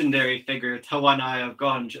this legendary figure, Tawanai of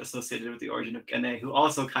Gonj, associated with the origin of Gane, who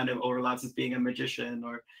also kind of overlaps as being a magician,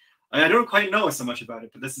 or I don't quite know so much about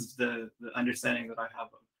it, but this is the understanding that I have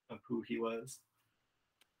of who he was.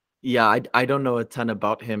 yeah, I don't know a ton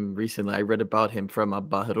about him recently. I read about him from a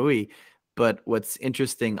Bahrui, but what's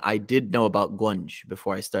interesting, I did know about Gunj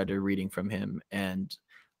before I started reading from him. And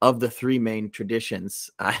of the three main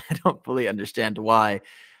traditions, I don't fully understand why,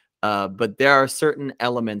 but there are certain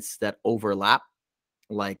elements that overlap,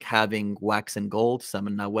 like having wax and gold, some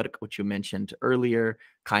nawak, which you mentioned earlier,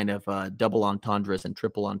 kind of double entendres and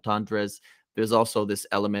triple entendres. There's also this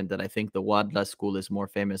element that I think the Wadla school is more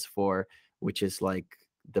famous for, which is like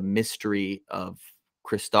the mystery of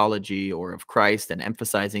Christology or of Christ and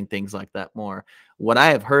emphasizing things like that more. What I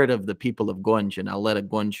have heard of the people of Gunj, and I'll let a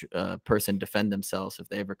Gunj person defend themselves if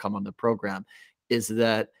they ever come on the program, is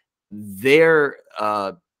that there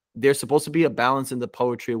there's supposed to be a balance in the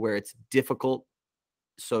poetry where it's difficult,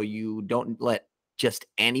 so you don't let just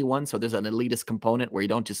anyone, so there's an elitist component where you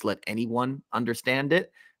don't just let anyone understand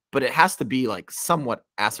it, but it has to be like somewhat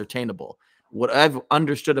ascertainable. What I've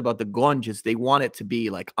understood about the Gonj is they want it to be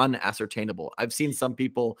like unascertainable. I've seen some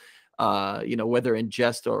people, whether in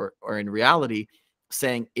jest or in reality,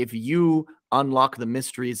 saying if you unlock the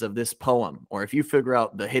mysteries of this poem, or if you figure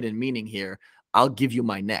out the hidden meaning here, I'll give you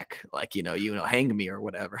my neck, like hang me or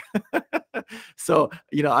whatever. So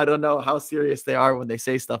I don't know how serious they are when they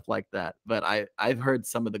say stuff like that, but I've heard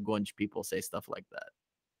some of the Gunj people say stuff like that.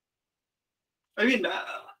 I mean,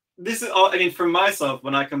 this is all. I mean, for myself,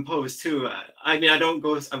 when I compose too, I mean, I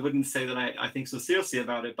wouldn't say that I think so seriously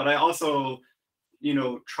about it, but I also,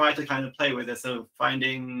 try to kind of play with this of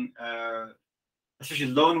finding, especially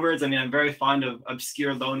loan words. I mean, I'm very fond of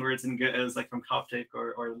obscure loan words in Ge'ez, like from Coptic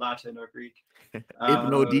or Latin or Greek.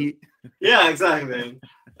 Ibnodi. Yeah, exactly.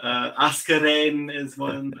 Askaren is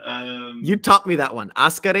one. You taught me that one.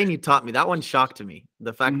 Askaren, you taught me. That one shocked me.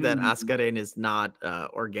 The fact that Mhm. Askaren is not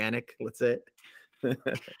organic, let's say.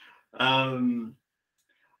 um,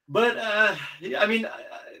 but yeah, I mean,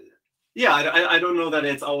 yeah, I don't know that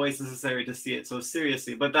it's always necessary to see it so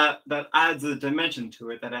seriously, but that adds a dimension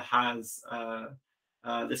to it, that it has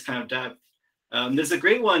this kind of depth. There's a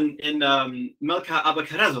great one in Melka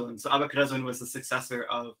Abakarazon. So Abakarazon was the successor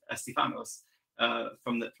of Estefanos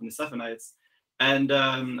from the Stephanites, and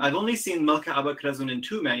I've only seen Melka Abakarazon in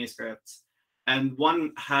 2 manuscripts, and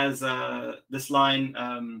one has this line.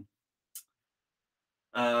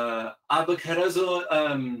 Abakarazon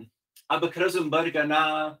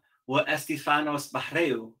Bargana wa Estefanos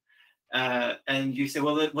Bahreu. And you say,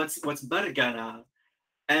 well, what's Bargana?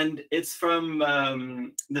 And it's from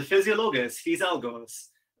the Physiologist, Physiologos,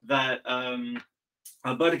 that a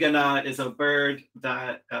Bargana is a bird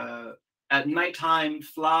that at nighttime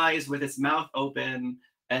flies with its mouth open,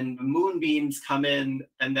 and moonbeams come in,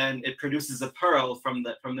 and then it produces a pearl from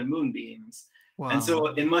the moonbeams. And so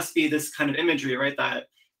Wow. it must be this kind of imagery, right? That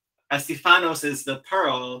Estefanos is the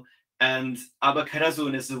pearl, and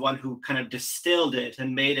Abakarazun is the one who kind of distilled it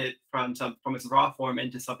and made it from its raw form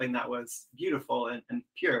into something that was beautiful and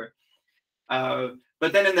pure.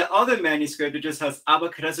 But then in the other manuscript, it just has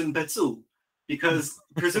Abakarazun Betsu, because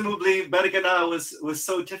presumably Bergana was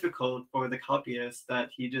so difficult for the copyist that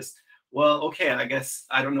he just, well, okay, I guess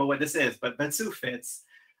I don't know what this is, but Betsu fits.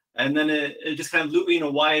 And then it just kind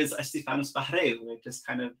of, why is Estefanos Bahreu? It just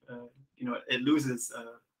kind of, it loses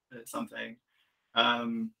something.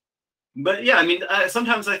 But yeah, I mean,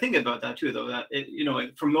 sometimes I think about that too, though, that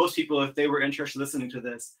for most people, if they were interested in listening to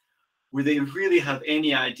this, would they really have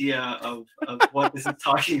any idea of what this is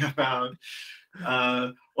talking about?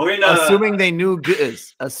 Or in Assuming they knew Ge'ez,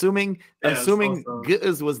 yes, assuming also.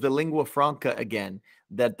 Ge'ez was the lingua franca again,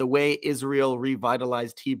 that the way Israel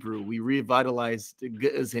revitalized Hebrew, we revitalized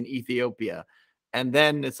Ge'ez in Ethiopia. And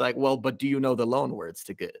then it's like, well, but do you know the loan words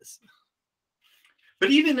to Ge'ez? But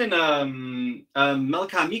even in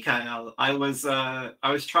Melka Mikael, I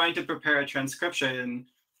was trying to prepare a transcription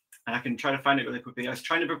and I can try to find it really quickly. I was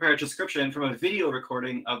trying to prepare a transcription from a video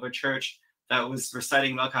recording of a church that was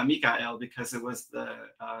reciting Melk Mikael because it was the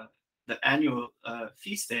annual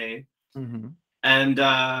feast day. Mhm. And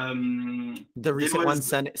The it recent one, was,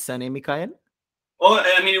 Sane Mikael? oh,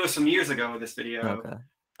 I mean, it was some years ago, this video. Okay.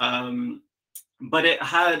 But it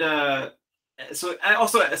had, so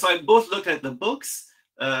I both looked at the books,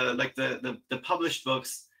 like the published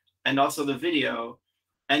books, and also the video.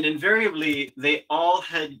 And invariably, they all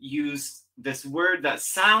had used this word that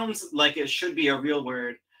sounds like it should be a real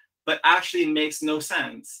word, but actually makes no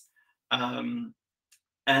sense. Okay,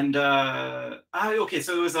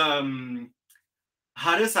 so it was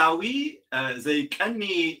Harisawi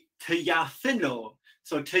Zeikani Teyafino.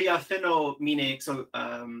 So Teyafino meaning, so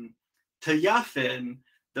Teyafin,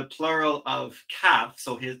 the plural of calf,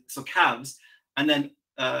 so calves, and then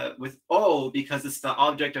with O because it's the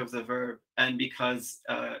object of the verb and because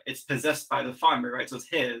it's possessed by the farmer, right? So it's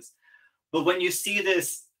his. But when you see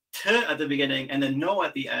this t at the beginning and then no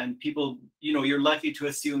at the end, people, you're likely to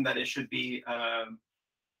assume that it should be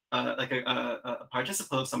like a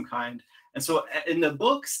participle of some kind. And so in the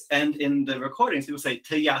books and in the recordings, people say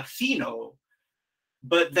teyafino,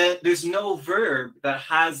 but then there's no verb that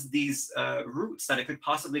has these roots that it could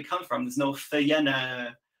possibly come from. There's no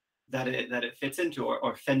feyena that it fits into,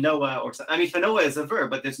 or fenoa, or I mean, fenoa is a verb,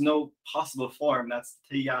 but there's no possible form that's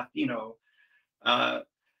teyafino. And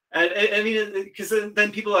I mean, because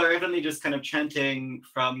then people are evidently just kind of chanting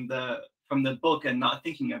from the book and not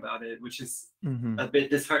thinking about it, which is a bit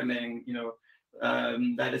disheartening.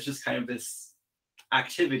 That it's just kind of this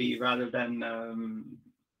activity rather than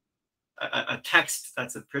a text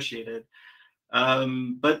that's appreciated.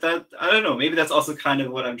 But that, I don't know, maybe that's also kind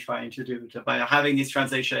of what I'm trying to do by having these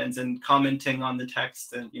translations and commenting on the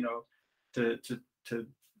text, and to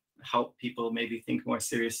help people maybe think more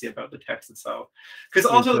seriously about the text itself. Because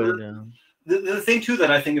also the thing too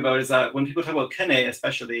that I think about is that when people talk about kene,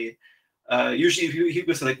 especially, usually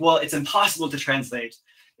people say like, well, it's impossible to translate.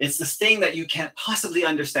 It's this thing that you can't possibly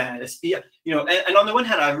understand. It's, and on the one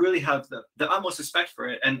hand, I really have the utmost respect for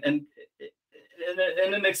it, and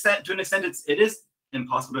to an extent, it is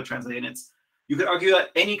impossible to translate, and you could argue that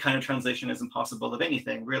any kind of translation is impossible of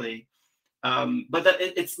anything, really. But that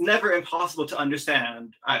it's never impossible to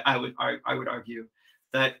understand. I would argue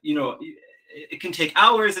that it can take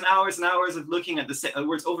hours and hours and hours of looking at the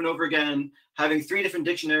words over and over again, having 3 different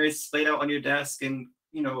dictionaries laid out on your desk, and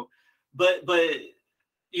but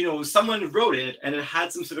someone wrote it and it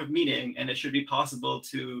had some sort of meaning, and it should be possible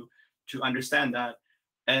to understand that.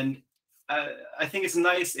 And I think it's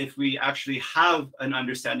nice if we actually have an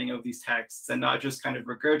understanding of these texts and not just kind of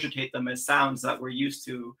regurgitate them as sounds that we're used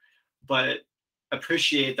to, but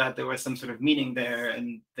appreciate that there was some sort of meaning there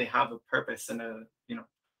and they have a purpose and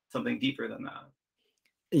something deeper than that.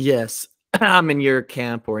 Yes, I'm in your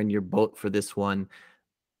camp or in your boat for this one.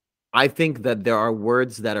 I think that there are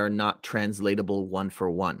words that are not translatable one for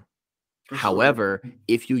one. However,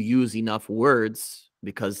 if you use enough words,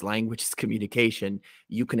 because language is communication,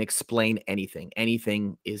 you can explain anything.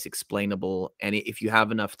 Anything is explainable. And if you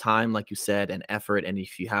have enough time, like you said, and effort, and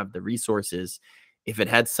if you have the resources, if it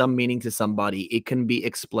had some meaning to somebody, it can be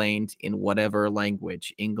explained in whatever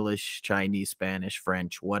language, English, Chinese, Spanish,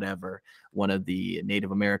 French, whatever, one of the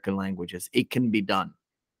Native American languages. It can be done,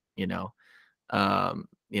 in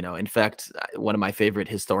fact, one of my favorite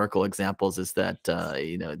historical examples is that,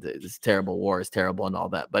 this terrible war is terrible and all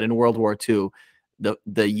that. But in World War II,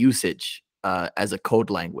 the usage as a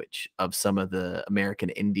code language of some of the American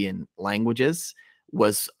Indian languages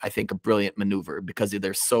was, I think, a brilliant maneuver, because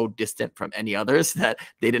they're so distant from any others that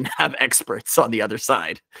they didn't have experts on the other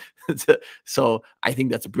side. So I think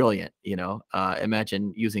that's brilliant.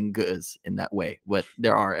 Imagine using Guz in that way, but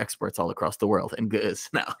there are experts all across the world in Guz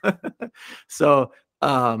now. So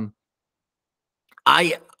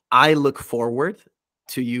I look forward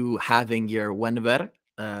to you having your Wenver,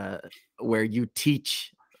 where you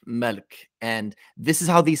teach melk, and this is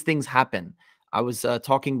how these things happen. I was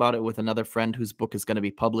talking about it with another friend whose book is going to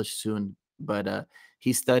be published soon, but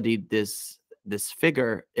he studied this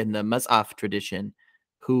figure in the Mazaf tradition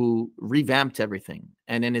who revamped everything,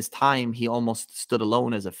 and in his time he almost stood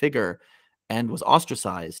alone as a figure and was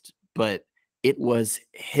ostracized, but it was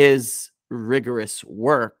his rigorous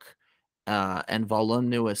work and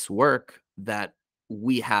voluminous work that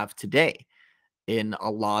we have today in a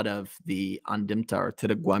lot of the Andimta or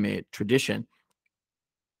Tiraguame tradition,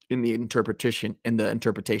 in the interpretation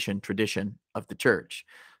tradition of the church.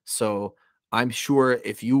 So I'm sure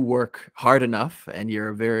if you work hard enough and you're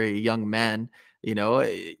a very young man,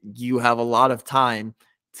 you have a lot of time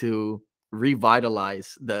to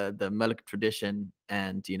revitalize the melk tradition.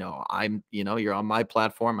 And you're on my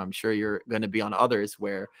platform, I'm sure you're going to be on others,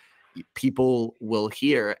 where people will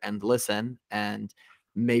hear and listen, and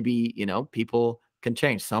maybe people can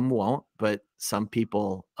change. Some won't, but some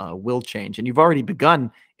people will change. And you've already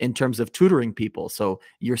begun in terms of tutoring people, so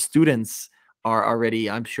your students are already,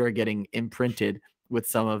 I'm sure, getting imprinted with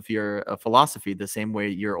some of your philosophy, the same way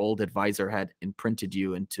your old advisor had imprinted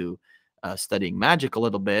you into studying magic a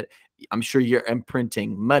little bit. I'm sure you're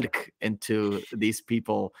imprinting melk into these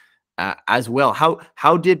people as well.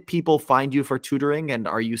 How did people find you for tutoring, and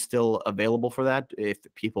are you still available for that if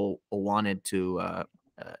people wanted to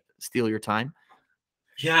steal your time?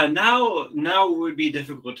 Yeah, now it would be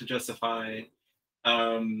difficult to justify.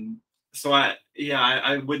 So I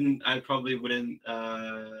probably wouldn't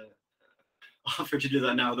offer to do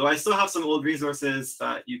that now, though I still have some old resources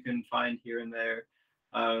that you can find here and there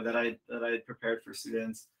that I prepared for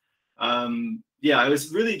students. Yeah, it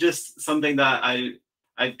was really just something that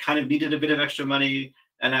I kind of needed a bit of extra money,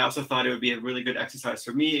 and I also thought it would be a really good exercise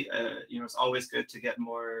for me. It's always good to get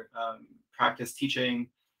more practice teaching.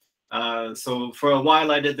 So for a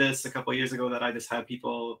while I did this a couple of years ago, that I just had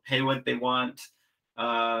people pay what they want,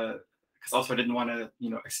 because also I didn't want to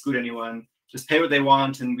exclude anyone. Just pay what they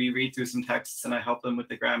want, and we read through some texts, and I help them with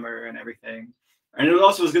the grammar and everything. And it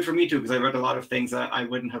also was good for me too, because I read a lot of things that I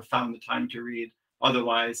wouldn't have found the time to read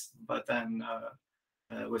otherwise, but then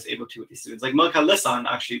was able to with these students. Like Melk Lisan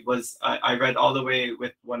actually was, I read all the way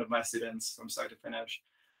with one of my students from start to finish.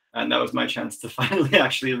 And that was my chance to finally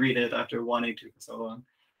actually read it after wanting to for so long.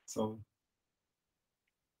 So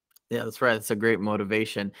yeah, that's right. It's a great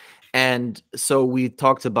motivation. And so we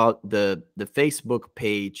talked about the Facebook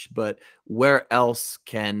page, but where else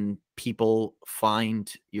can people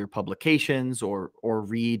find your publications or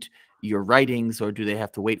read your writings, or do they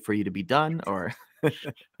have to wait for you to be done? Or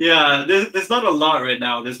yeah, there's not a lot right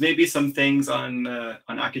now. There's maybe some things on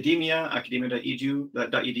academia.edu.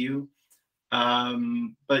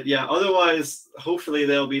 But yeah, otherwise, hopefully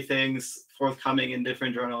there'll be things forthcoming in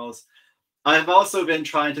different journals. I've also been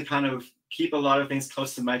trying to kind of keep a lot of things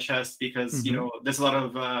close to my chest, because there's a lot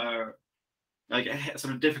of like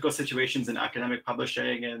sort of difficult situations in academic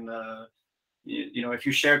publishing, and if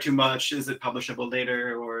you share too much, is it publishable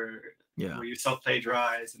later, or will you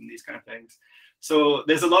self-plagiarize, and these kind of things. So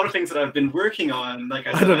there's a lot of things that I've been working on. Like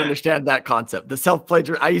I said, I don't understand that concept. The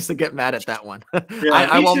self-plagiar. I used to get mad at that one. Yeah,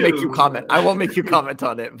 I me won't make you too. comment. I won't make you comment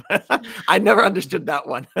on it. I never understood that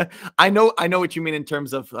one. I know what you mean in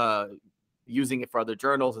terms of using it for other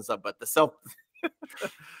journals and stuff, but the self.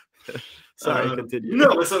 Sorry, continue.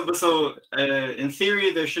 No, so in theory,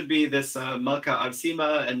 there should be this Malka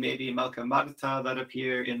Arsima and maybe Malka Marta that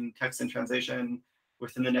appear in text and translation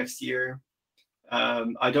within the next year.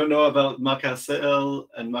 I don't know about Malka Si'il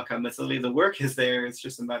and Malka Misili. The work is there. It's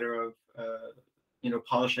just a matter of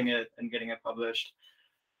polishing it and getting it published.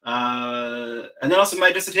 And then also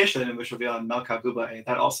my dissertation, which will be on Malka Gubai,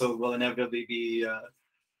 that also will inevitably be.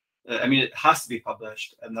 I mean, it has to be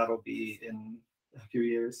published, and that'll be in a few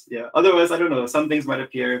years. Yeah. Otherwise, I don't know. Some things might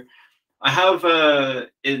appear. I have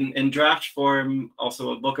in draft form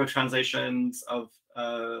also a book of translations of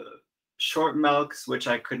short melks, which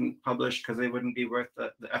I couldn't publish because they wouldn't be worth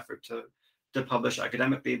the effort to publish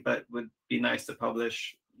academically, but would be nice to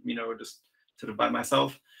publish, just sort of by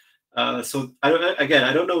myself. So I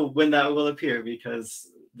don't know when that will appear,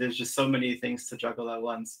 because there's just so many things to juggle at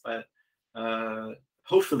once. But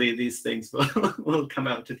hopefully these things will come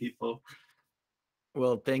out to people.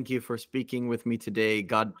 Well, thank you for speaking with me today.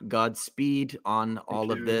 Godspeed on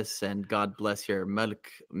all of this, and God bless your melk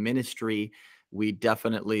ministry. We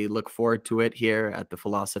definitely look forward to it here at the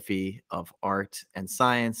Philosophy of Art and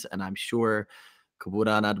Science, and I'm sure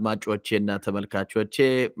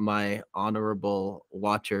my honorable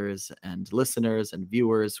watchers and listeners and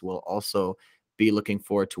viewers will also be looking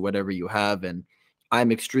forward to whatever you have. And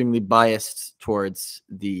I'm extremely biased towards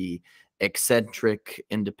the eccentric,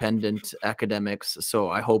 independent academics. So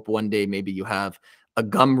I hope one day maybe you have a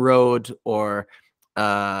Gumroad or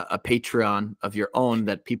a Patreon of your own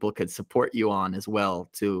that people could support you on as well,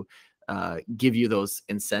 to give you those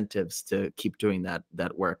incentives to keep doing that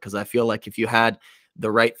work. Because I feel like if you had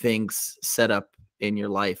the right things set up in your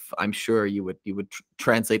life, I'm sure you would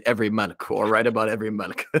translate every melk or write about every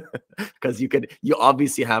melk, because you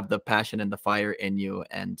obviously have the passion and the fire in you,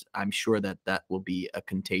 and I'm sure that will be a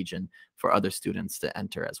contagion for other students to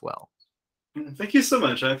enter as well. Thank you so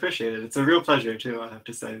much. I appreciate it. It's a real pleasure too, I have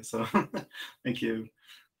to say. So thank you.